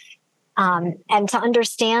work. And to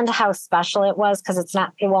understand how special it was, because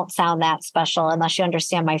it won't sound that special unless you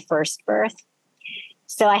understand my first birth.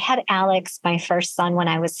 So I had Alex, my first son, when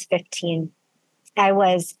I was 15. I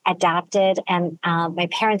was adopted and my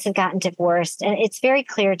parents had gotten divorced. And it's very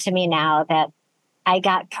clear to me now that I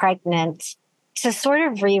got pregnant to sort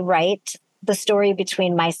of rewrite the story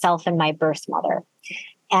between myself and my birth mother.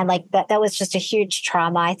 And like that was just a huge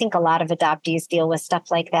trauma. I think a lot of adoptees deal with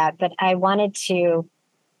stuff like that, but I wanted to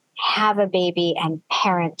have a baby and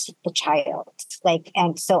parent the child,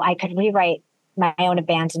 and so I could rewrite my own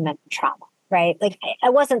abandonment trauma, right? Like I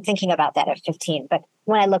wasn't thinking about that at 15, but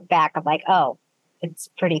when I look back, I'm like, oh, it's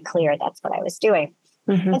pretty clear that's what I was doing.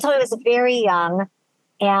 Mm-hmm. And so I was very young,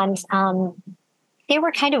 and they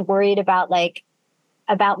were kind of worried about my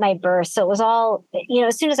birth. So it was all,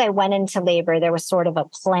 as soon as I went into labor, there was sort of a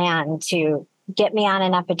plan to get me on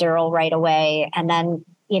an epidural right away. And then,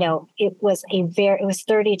 it was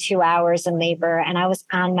 32 hours in labor and I was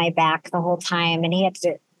on my back the whole time. And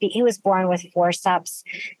he was born with forceps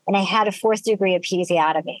and I had a 4th degree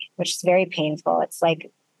episiotomy, which is very painful. It's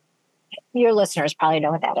like, your listeners probably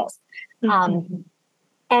know what that is. Mm-hmm.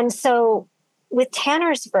 And so with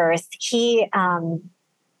Tanner's birth, I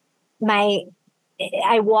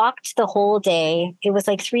walked the whole day. It was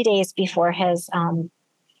like 3 days before his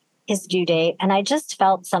due date. And I just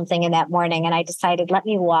felt something in that morning and I decided, let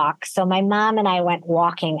me walk. So my mom and I went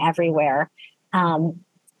walking everywhere.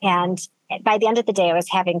 And by the end of the day, I was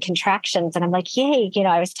having contractions and I'm like, yay,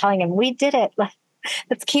 I was telling him, we did it.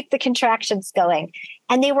 Let's keep the contractions going.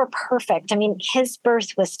 And they were perfect. I mean, his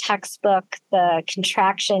birth was textbook. The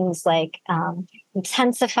contractions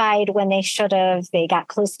intensified when they should have. They got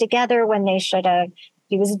close together when they should have.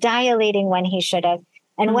 He was dilating when he should have.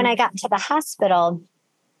 And mm-hmm. when I got to the hospital,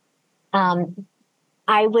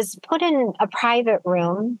 I was put in a private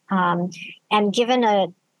room and given a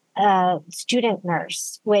student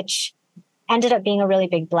nurse, which ended up being a really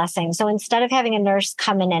big blessing. So instead of having a nurse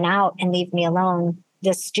come in and out and leave me alone,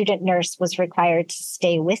 the student nurse was required to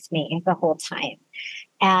stay with me the whole time.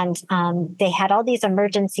 And they had all these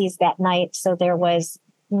emergencies that night. So there was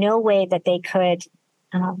no way that they could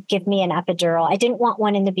give me an epidural. I didn't want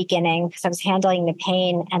one in the beginning because I was handling the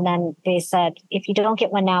pain. And then they said, if you don't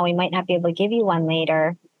get one now, we might not be able to give you one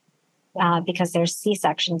later because there's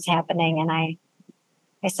C-sections happening. And I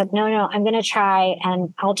said, no, I'm going to try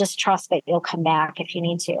and I'll just trust that you'll come back if you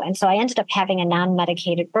need to. And so I ended up having a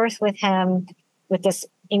non-medicated birth with him, with this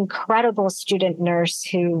incredible student nurse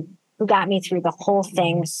who got me through the whole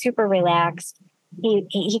thing, super relaxed.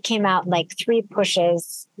 He came out in like 3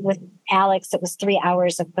 pushes. With Alex, it was 3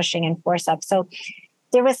 hours of pushing and forceps. So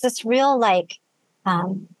there was this real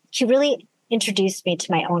he really introduced me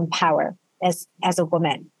to my own power as a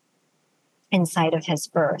woman inside of his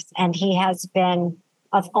birth. And he has been,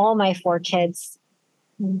 of all my 4 kids,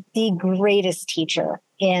 the greatest teacher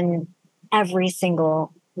in every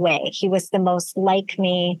single way. He was the most like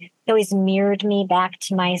me. He always mirrored me back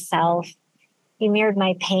to myself. He mirrored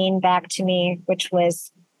my pain back to me, which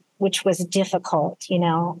was difficult,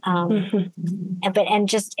 and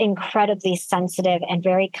just incredibly sensitive and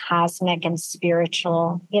very cosmic and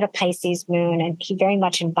spiritual. He had a Pisces moon, and he very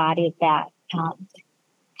much embodied that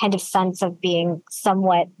kind of sense of being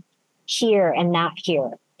somewhat here and not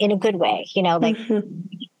here in a good way,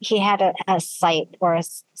 he had a sight or a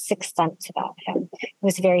sixth sense about him. He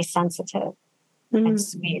was very sensitive and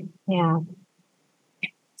sweet. Yeah.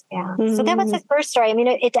 Yeah. Mm-hmm. So that was his birth story. I mean,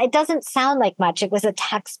 it doesn't sound like much. It was a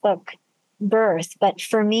textbook birth. But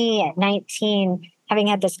for me at 19, having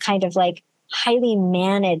had this kind of highly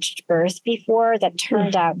managed birth before that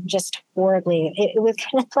turned out just horribly, it was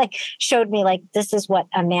kind of showed me this is what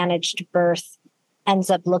a managed birth ends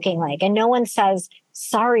up looking like. And no one says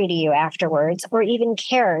sorry to you afterwards or even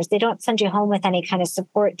cares. They don't send you home with any kind of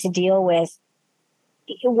support to deal with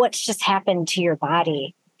what's just happened to your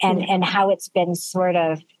body and how it's been sort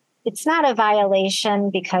of, it's not a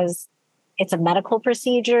violation because it's a medical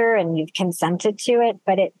procedure and you've consented to it,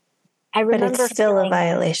 but it's still a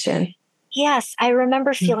violation. Yes. I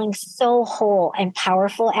remember feeling so whole and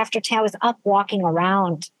powerful after I was up walking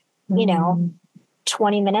around,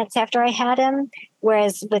 20 minutes after I had him.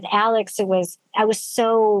 Whereas with Alex, I was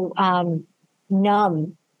so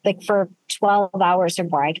numb, for 12 hours or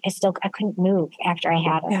more. I couldn't move after I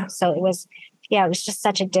had him. Yeah. So it was yeah, it was just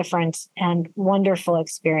such a different and wonderful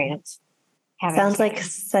experience. Sounds like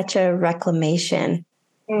such a reclamation.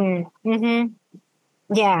 Mm-hmm.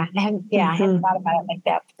 Yeah, I hadn't thought about it like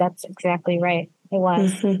that. But that's exactly right. It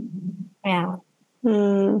was. Yeah.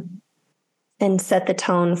 And set the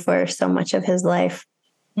tone for so much of his life.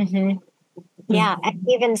 Yeah, and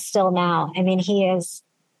even still now. I mean, he is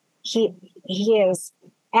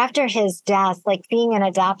after his death, like being an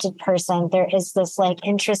adopted person, there is this like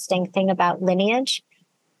interesting thing about lineage.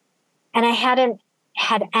 And I hadn't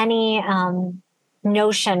had any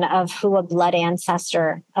notion of who a blood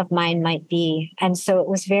ancestor of mine might be. And so it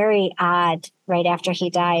was very odd right after he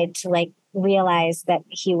died to like realize that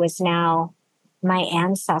he was now my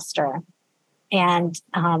ancestor. And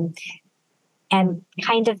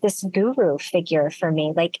kind of this guru figure for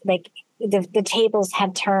me, like the tables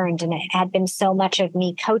had turned, and it had been so much of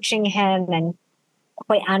me coaching him and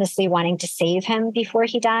quite honestly wanting to save him before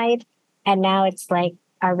he died. And now it's like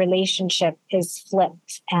our relationship is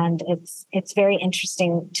flipped, and it's very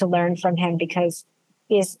interesting to learn from him because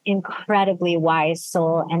he is incredibly wise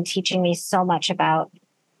soul and teaching me so much about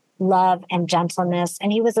love and gentleness.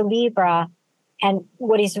 And he was a Libra. And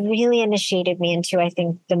what he's really initiated me into, I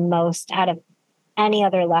think, the most out of any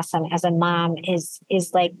other lesson as a mom is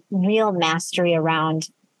like real mastery around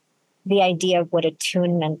the idea of what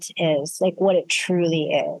attunement is, like what it truly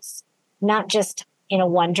is, not just in a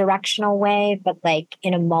one directional way, but like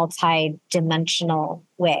in a multi-dimensional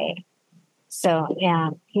way. So yeah,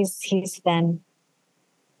 he's been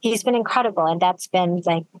incredible. And that's been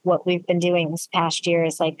like what we've been doing this past year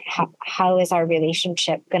is like, how is our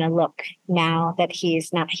relationship going to look now that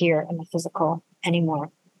he's not here in the physical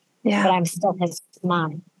anymore? Yeah. But I'm still his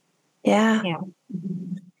mom. Yeah. Yeah.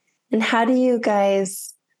 And how do you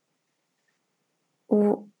guys,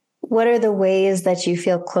 what are the ways that you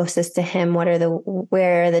feel closest to him?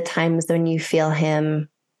 Where are the times when you feel him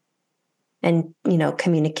and,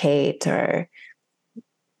 communicate or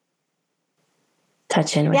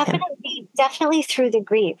touch in with him? Definitely through the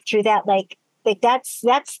grief, through that, like that's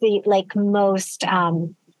the like most,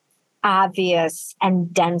 obvious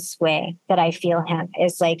and dense way that I feel him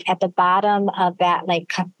is like at the bottom of that like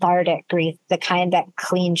cathartic grief, the kind that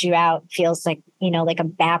cleans you out, feels like, like a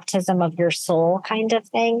baptism of your soul kind of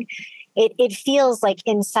thing. It feels like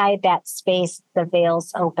inside that space, the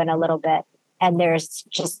veils open a little bit and there's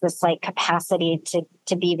just this like capacity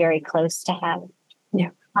to be very close to him. Yeah.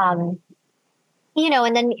 And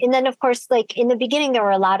then of course, like in the beginning, there were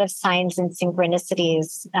a lot of signs and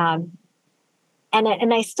synchronicities,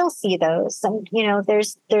 and I still see those. And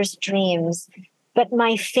there's dreams, but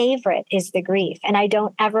my favorite is the grief, and I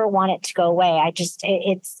don't ever want it to go away.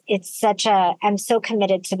 It's such a, I'm so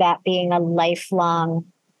committed to that being a lifelong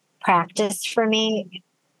practice for me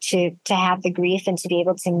to have the grief and to be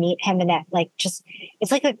able to meet him in that, like, just,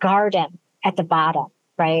 it's like a garden at the bottom,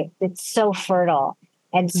 right? It's so fertile.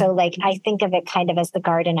 And so like, I think of it kind of as the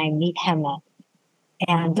garden I meet him in.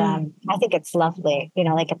 And I think it's lovely,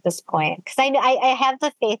 like at this point, because I have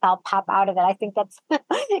the faith I'll pop out of it. I think that's,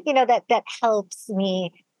 that helps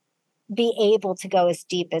me be able to go as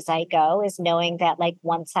deep as I go, is knowing that like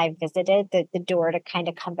once I've visited, the door to kind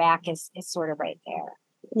of come back is sort of right there.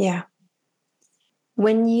 Yeah.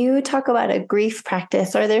 When you talk about a grief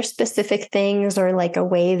practice, are there specific things or like a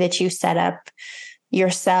way that you set up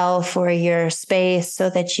yourself or your space so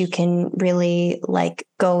that you can really like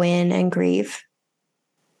go in and grieve?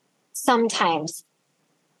 Sometimes.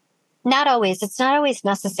 Not always. It's not always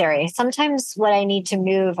necessary. Sometimes what I need to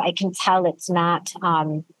move, I can tell it's not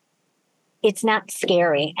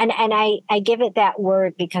scary. And I give it that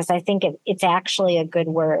word because I think it's actually a good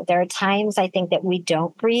word. There are times I think that we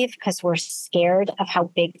don't grieve because we're scared of how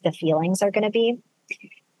big the feelings are going to be.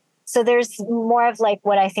 So there's more of like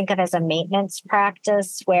what I think of as a maintenance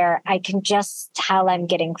practice where I can just tell I'm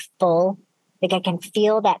getting full. Like I can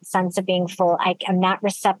feel that sense of being full. I'm not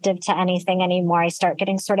receptive to anything anymore. I start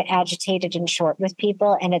getting sort of agitated and short with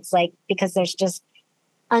people. And it's like, because there's just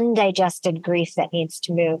undigested grief that needs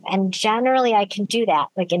to move. And generally I can do that,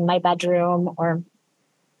 like in my bedroom or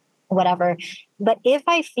whatever. But if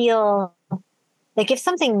I feel like if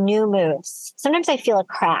something new moves, sometimes I feel a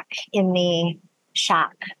crack in the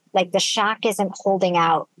shock. Like the shock isn't holding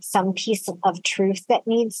out some piece of truth that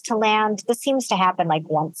needs to land. This seems to happen like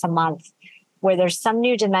once a month, where there's some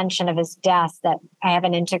new dimension of his death that I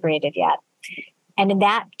haven't integrated yet. And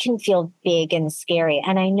that can feel big and scary.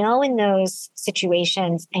 And I know in those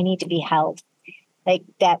situations, I need to be held. Like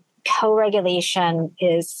that co-regulation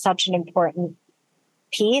is such an important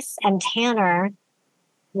piece. And Tanner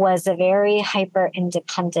was a very hyper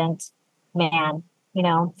independent man. you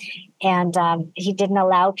know, and he didn't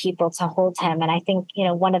allow people to hold him. And I think, you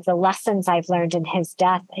know, one of the lessons I've learned in his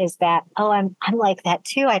death is that, oh, I'm like that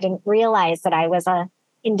too. I didn't realize that I was a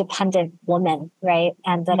independent woman, right?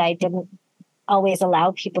 And that I didn't always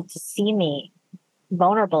allow people to see me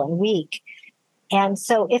vulnerable and weak. And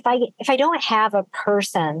so if I don't have a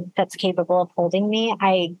person that's capable of holding me,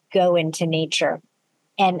 I go into nature.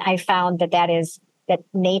 And I found that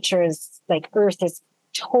nature is like earth is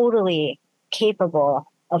totally capable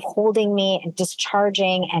of holding me and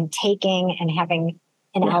discharging and taking and having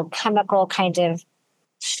an alchemical kind of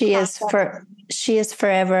she is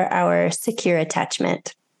forever our secure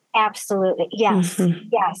attachment. Absolutely. Yes. Mm-hmm.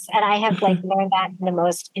 Yes. And I have like learned that in the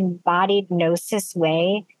most embodied gnosis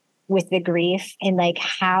way with the grief and like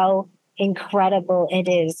how incredible it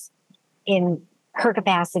is in her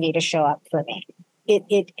capacity to show up for me.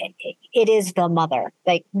 It is the mother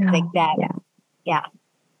like that. Yeah.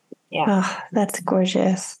 Oh, that's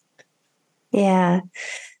gorgeous. Yeah.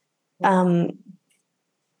 When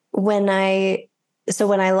I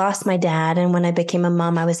lost my dad and when I became a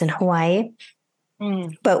mom, I was in Hawaii,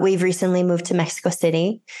 but we've recently moved to Mexico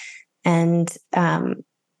City, and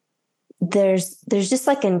there's just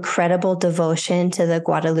like incredible devotion to the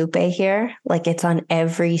Guadalupe here. Like it's on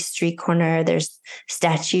every street corner. There's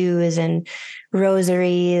statues and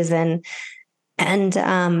rosaries and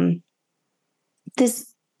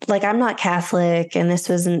this, like, I'm not Catholic, and this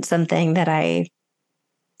wasn't something that I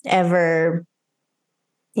ever,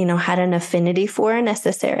 had an affinity for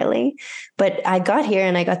necessarily. But I got here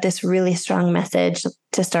and I got this really strong message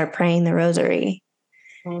to start praying the rosary.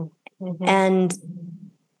 Mm-hmm.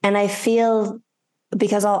 And I feel,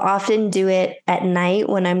 because I'll often do it at night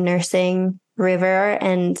when I'm nursing River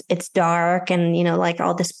and it's dark and, like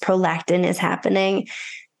all this prolactin is happening,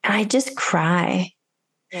 and I just cry.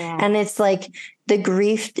 Yeah. And it's like the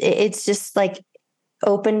grief, it's just like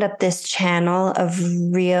opened up this channel of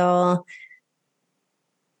real,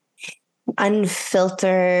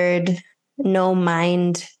 unfiltered, no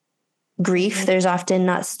mind grief. Mm-hmm. There's often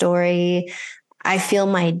not story. I feel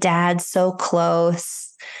my dad so close.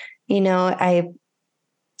 It's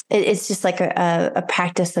just like a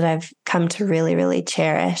practice that I've come to really, really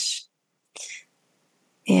cherish.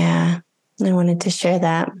 Yeah. I wanted to share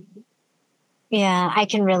that. Yeah, I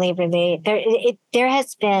can really relate. There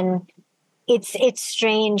has been, it's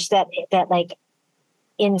strange that like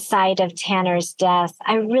inside of Tanner's death,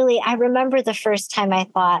 I remember the first time I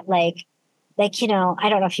thought like, I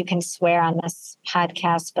don't know if you can swear on this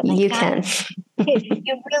podcast, but like, you can.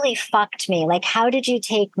 You really fucked me. Like, how did you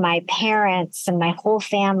take my parents and my whole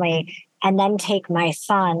family and then take my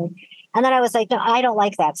son? And then I was like, no, I don't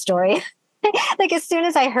like that story. Like, as soon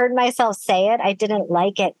as I heard myself say it, I didn't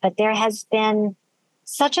like it. But there has been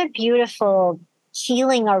such a beautiful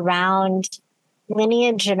healing around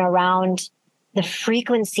lineage and around the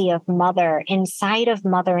frequency of mother inside of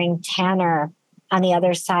mothering Tanner on the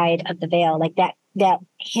other side of the veil. Like that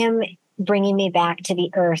him bringing me back to the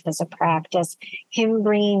earth as a practice, him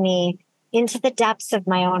bringing me into the depths of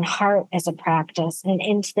my own heart as a practice and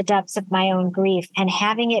into the depths of my own grief, and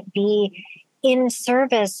having it be in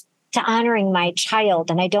service to honoring my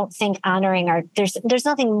child. And I don't think honoring there's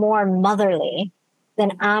nothing more motherly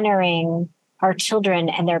than honoring our children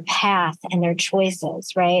and their path and their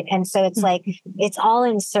choices, right? And so it's like, it's all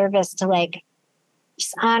in service to like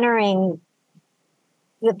just honoring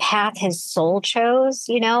the path his soul chose,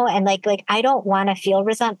 and like I don't want to feel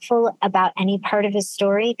resentful about any part of his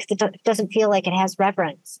story because it doesn't feel like it has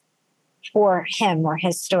reverence for him or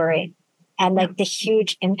his story. And like the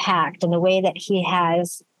huge impact and the way that he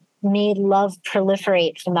has made love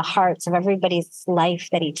proliferate from the hearts of everybody's life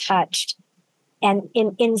that he touched. And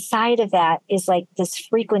inside of that is like this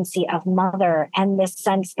frequency of mother and this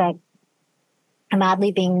sense that I'm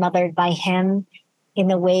oddly being mothered by him in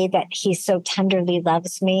the way that he so tenderly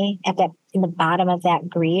loves me in the bottom of that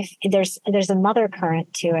grief. There's a mother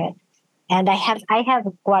current to it. And I have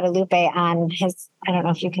Guadalupe on his, I don't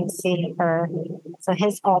know if you can see her. So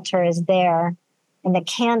his altar is there. And the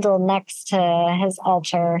candle next to his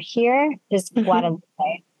altar here is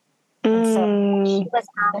Guadalupe. And so she was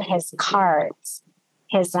on his cards,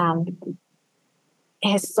 his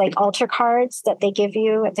like altar cards that they give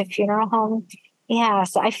you at the funeral home. Yeah,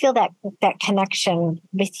 so I feel that connection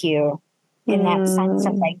with you in that sense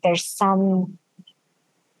of like there's some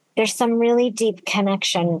really deep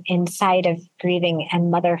connection inside of grieving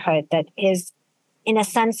and motherhood that is, in a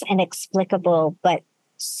sense, inexplicable, but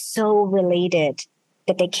so related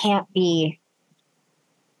that they can't be.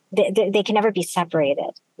 They can never be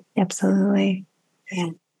separated. Absolutely. Yeah.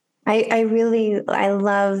 I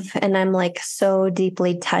love, and I'm like so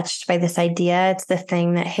deeply touched by this idea. It's the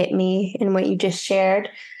thing that hit me in what you just shared.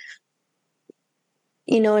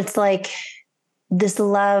 It's like this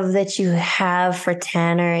love that you have for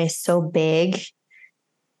Tanner is so big,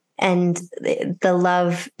 and the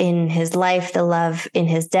love in his life, the love in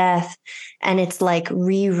his death. And it's like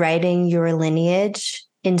rewriting your lineage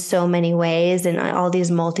in so many ways and all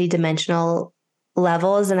these multidimensional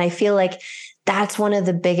levels. And I feel like that's one of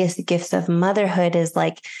the biggest gifts of motherhood is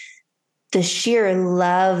like the sheer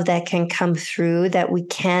love that can come through that we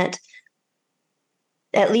can't,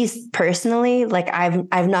 at least personally, like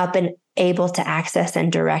I've not been able to access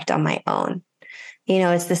and direct on my own.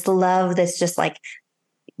 It's this love that's just like,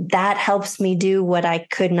 that helps me do what I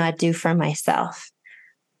could not do for myself.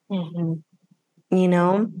 Mm-hmm.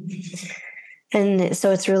 And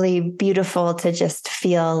so it's really beautiful to just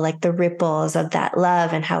feel like the ripples of that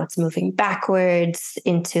love and how it's moving backwards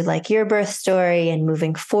into like your birth story and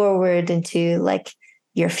moving forward into like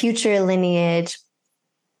your future lineage.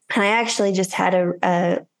 And I actually just had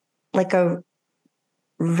a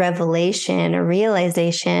revelation, a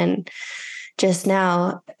realization just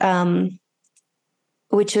now,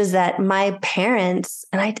 which was that my parents,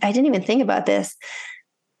 and I didn't even think about this,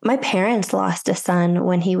 my parents lost a son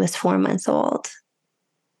when he was 4 months old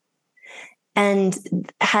and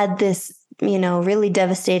had this, really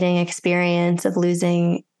devastating experience of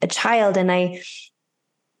losing a child. And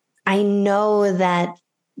I know that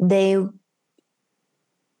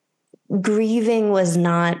grieving was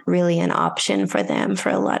not really an option for them for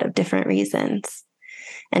a lot of different reasons.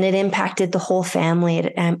 And it impacted the whole family.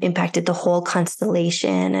 It impacted the whole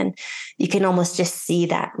constellation. And you can almost just see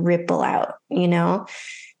that ripple out,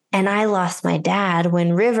 And I lost my dad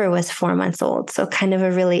when River was 4 months old. So kind of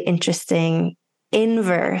a really interesting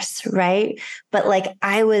inverse, right? But like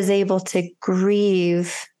I was able to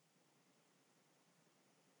grieve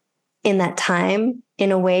in that time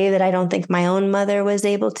in a way that I don't think my own mother was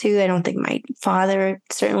able to. I don't think my father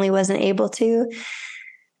certainly wasn't able to.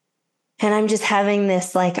 And I'm just having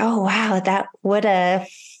this like, oh wow, what a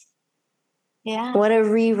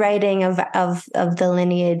rewriting of the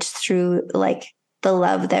lineage through like the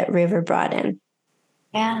love that River brought in.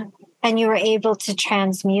 Yeah. And you were able to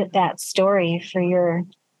transmute that story for your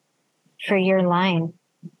line.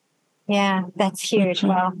 Yeah, that's huge. Mm-hmm.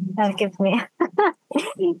 Wow. That gives me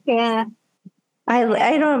yeah.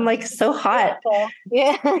 I know I'm like so hot.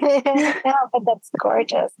 Yeah. No, but that's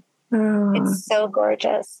gorgeous. Oh. It's so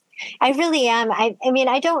gorgeous. I really am. I mean,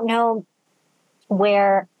 I don't know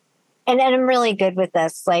where, and I'm really good with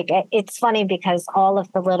this. Like, it's funny because all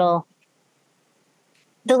of the little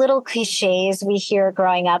cliches we hear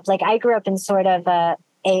growing up, like I grew up in sort of a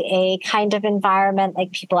AA kind of environment.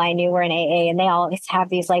 Like people I knew were in AA and they always have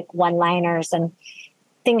these like one-liners and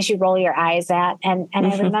things you roll your eyes at. And mm-hmm.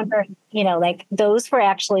 I remember, like those were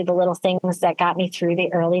actually the little things that got me through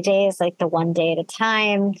the early days, like the one day at a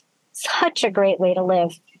time. Such a great way to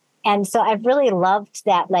live. And so I've really loved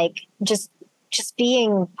that, like just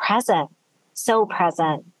being present, so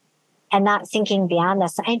present and not thinking beyond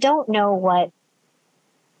this. I don't know what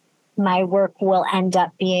my work will end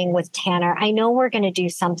up being with Tanner. I know we're going to do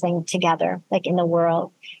something together, like in the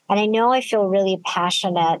world. And I know I feel really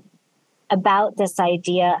passionate about this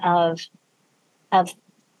idea of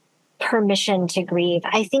permission to grieve.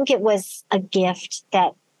 I think it was a gift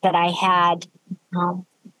that I had.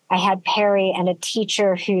 I had Perry and a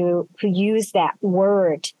teacher who used that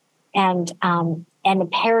word and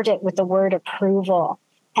paired it with the word approval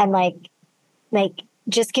and like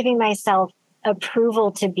just giving myself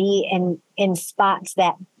approval to be in spots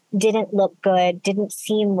that didn't look good, didn't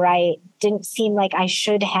seem right, didn't seem like I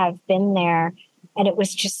should have been there. And it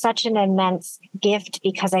was just such an immense gift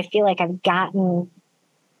because I feel like I've gotten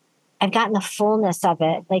the fullness of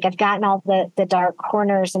it. Like I've gotten all the dark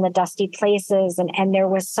corners and the dusty places and there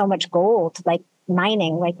was so much gold, like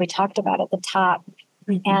mining, like we talked about at the top.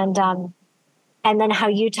 Mm-hmm. And then how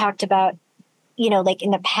you talked about, like in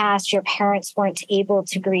the past, your parents weren't able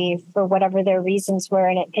to grieve for whatever their reasons were.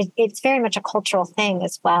 And it's very much a cultural thing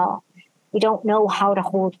as well. We don't know how to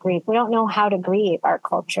hold grief. We don't know how to grieve our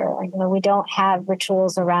culture. We don't have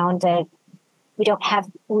rituals around it. We don't have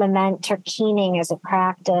lament or keening as a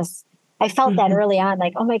practice. I felt that early on,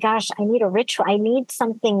 like, oh my gosh, I need a ritual. I need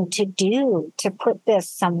something to do to put this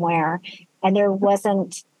somewhere. And there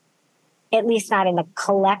wasn't, at least not in the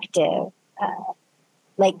collective,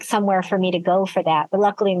 like somewhere for me to go for that. But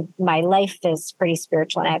luckily my life is pretty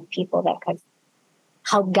spiritual and I have people that could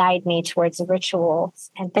help guide me towards the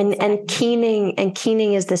rituals. And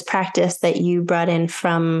keening is this practice that you brought in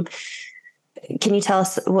from, can you tell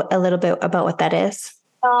us a little bit about what that is?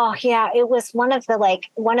 Oh, yeah. It was one of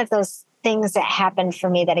those things that happened for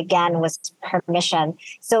me that again was permission.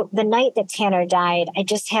 So the night that Tanner died, I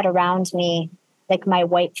just had around me like my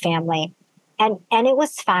white family. And it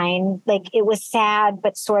was fine. Like it was sad,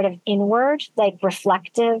 but sort of inward, like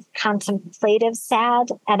reflective, contemplative sad.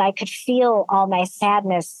 And I could feel all my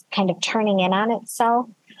sadness kind of turning in on itself.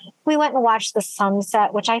 We went and watched the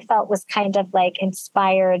sunset, which I felt was kind of like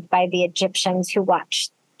inspired by the Egyptians who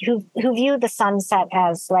view the sunset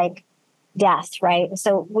as like death, right?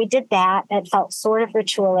 So we did that. It felt sort of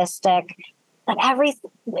ritualistic. But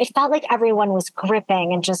it felt like everyone was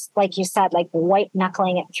gripping and just like you said, like white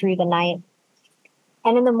knuckling it through the night.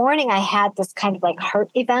 And in the morning, I had this kind of like heart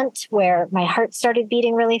event where my heart started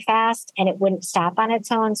beating really fast and it wouldn't stop on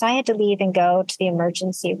its own. So I had to leave and go to the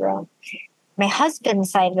emergency room. My husband's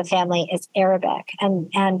side of the family is Arabic,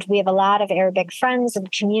 and we have a lot of Arabic friends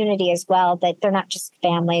and community as well. That they're not just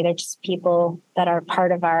family; they're just people that are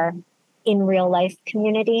part of our in real life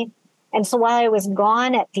community. And so while I was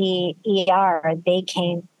gone at the ER, they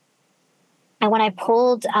came. And when I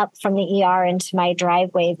pulled up from the ER into my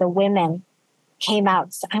driveway, the women came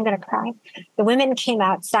out. I'm going to cry. The women came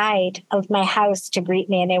outside of my house to greet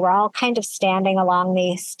me, and they were all kind of standing along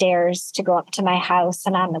the stairs to go up to my house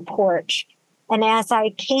and on the porch. And as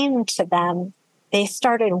I came to them, they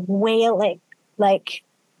started wailing like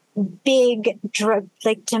big,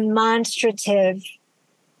 like demonstrative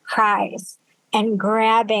cries and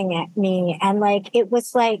grabbing at me. And like, it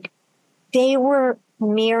was like they were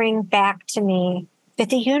mirroring back to me that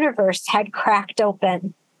the universe had cracked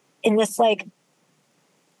open in this like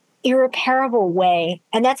irreparable way.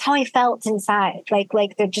 And that's how I felt inside. Like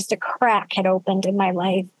just a crack had opened in my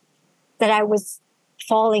life that I was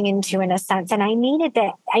falling into in a sense. And I needed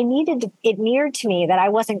it mirrored to me that I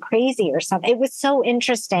wasn't crazy or something. It was so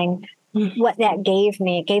interesting what that gave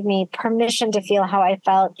me. It gave me permission to feel how I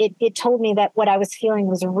felt. It told me that what I was feeling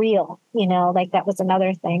was real, like that was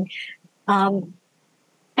another thing.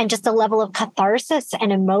 And just a level of catharsis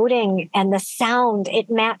and emoting and the sound, it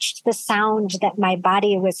matched the sound that my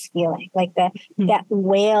body was feeling, like that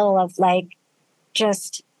wail of like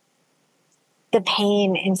just the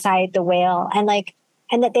pain inside the wail.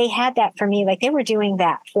 And that they had that for me, like they were doing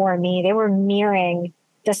that for me. They were mirroring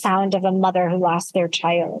the sound of a mother who lost their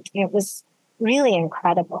child. It was really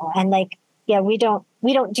incredible. And like, yeah, we don't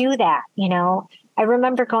do that. I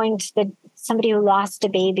remember going to somebody who lost a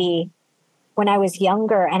baby when I was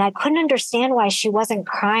younger, and I couldn't understand why she wasn't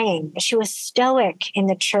crying. She was stoic in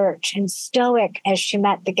the church and stoic as she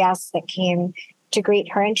met the guests that came to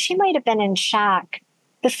greet her. And she might have been in shock.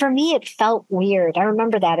 But for me, it felt weird. I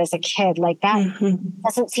remember that as a kid, like that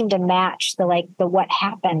doesn't seem to match the what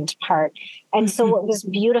happened part. And so what was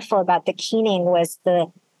beautiful about the keening was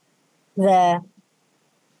the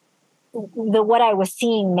what I was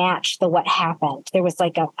seeing matched the what happened. There was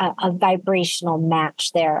like a vibrational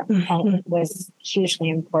match there, and it was hugely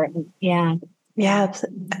important. Yeah. Yeah.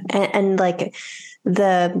 And like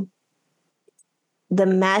the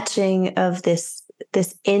matching of this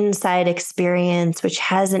inside experience, which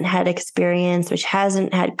hasn't had experience, which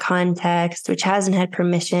hasn't had context, which hasn't had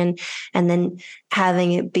permission, and then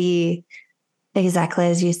having it be exactly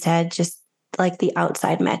as you said, just like the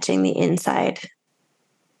outside matching the inside.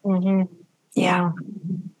 Mm-hmm. Yeah.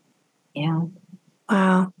 Yeah.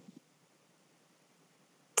 Wow.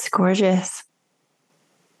 It's gorgeous.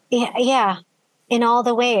 Yeah. In all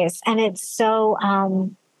the ways. And it's so,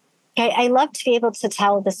 I love to be able to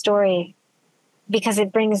tell the story because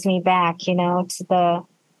it brings me back, to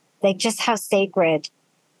just how sacred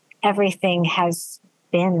everything has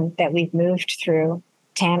been that we've moved through,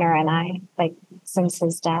 Tanner and I, like since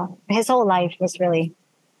his death. His whole life was really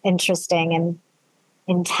interesting and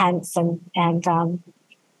intense and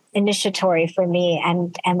initiatory for me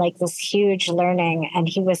and like this huge learning. And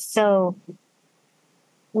he was so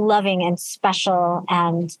loving and special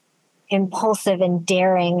and impulsive and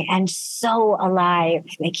daring and so alive.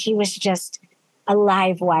 Like he was just a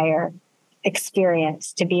live wire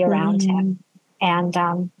experience to be around him. And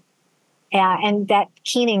and that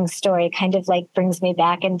Keening story kind of like brings me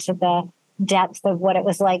back into the depth of what it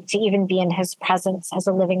was like to even be in his presence as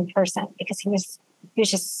a living person, because he was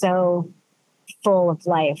just so full of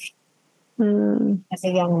life as a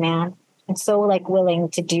young man and so like willing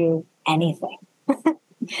to do anything.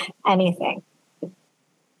 Anything.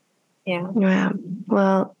 Yeah. Wow.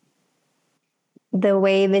 Well, the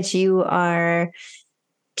way that you are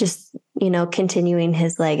just, continuing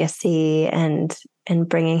his legacy and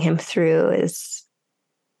bringing him through is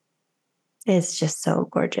just so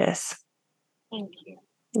gorgeous. Thank you.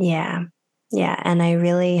 Yeah. Yeah. And I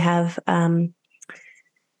really have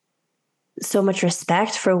so much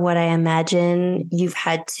respect for what I imagine you've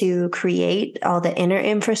had to create, all the inner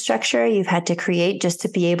infrastructure you've had to create just to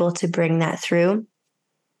be able to bring that through.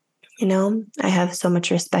 I have so much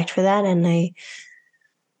respect for that. And I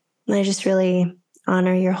just really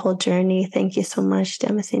honor your whole journey. Thank you so much,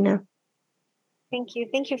 Damascena. Thank you.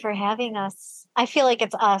 Thank you for having us. I feel like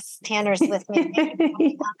it's us, Tanner's with me. I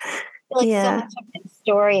feel like so much of his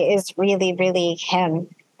story is really, really him,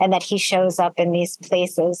 and that he shows up in these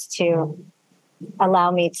places to allow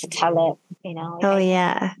me to tell it,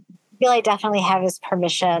 I feel I definitely have his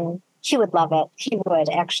permission. He would love it. He would,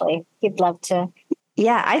 actually. He'd love to.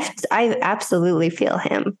 Yeah, I absolutely feel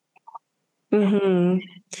him. Mm-hmm.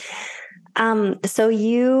 So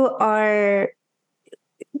you are...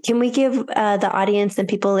 Can we give the audience and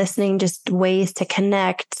people listening just ways to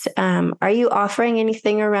connect? Are you offering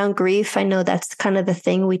anything around grief? I know that's kind of the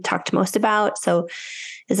thing we talked most about. So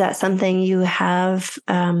is that something you have,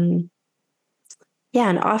 an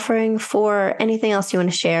offering for? Anything else you want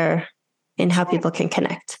to share in how people can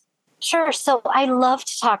connect? Sure. So I love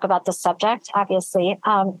to talk about the subject, obviously.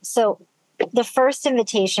 So the first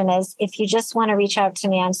invitation is, if you just want to reach out to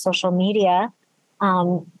me on social media,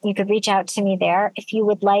 you could reach out to me there. If you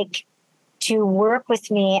would like to work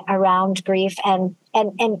with me around grief, and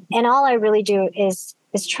all I really do is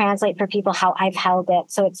translate for people how I've held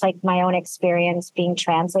it. So it's like my own experience being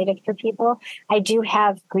translated for people. I do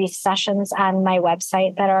have grief sessions on my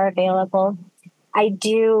website that are available. I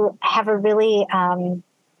do have a really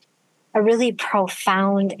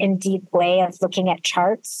profound and deep way of looking at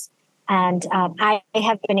charts. And I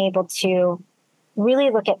have been able to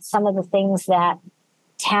really look at some of the things that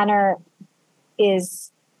Tanner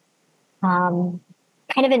is kind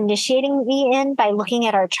of initiating me in by looking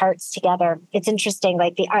at our charts together. It's interesting,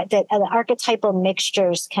 like the archetypal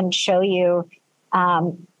mixtures can show you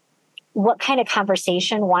what kind of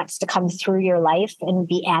conversation wants to come through your life and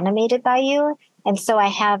be animated by you. And so I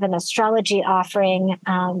have an astrology offering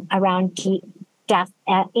around death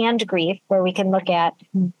and grief, where we can look at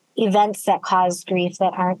events that cause grief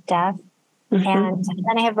that aren't death. Mm-hmm. And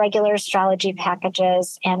then I have regular astrology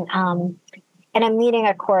packages, and I'm leading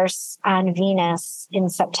a course on Venus in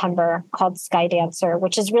September called Sky Dancer,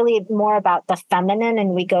 which is really more about the feminine, and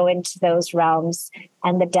we go into those realms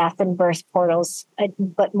and the death and birth portals,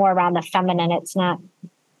 but more around the feminine. It's not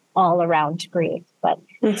all around grief, but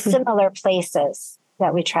similar places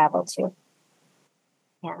that we travel to.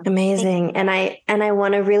 Yeah. Amazing. And I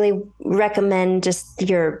want to really recommend just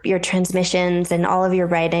your transmissions and all of your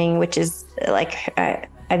writing, which is like,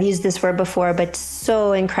 I've used this word before, but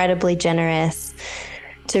so incredibly generous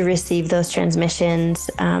to receive those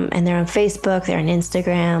transmissions. And they're on Facebook, they're on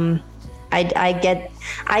Instagram. I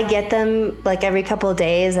get them like every couple of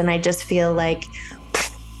days, and I just feel like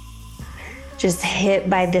just hit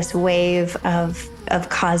by this wave of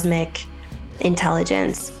cosmic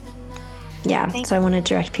intelligence. Yeah. So I want to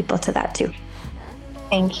direct people to that too.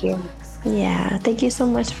 Thank you. Yeah. Thank you so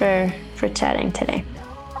much for chatting today.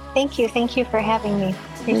 Thank you. Thank you for having me.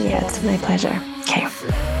 Appreciate it. It's my pleasure.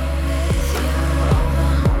 Okay.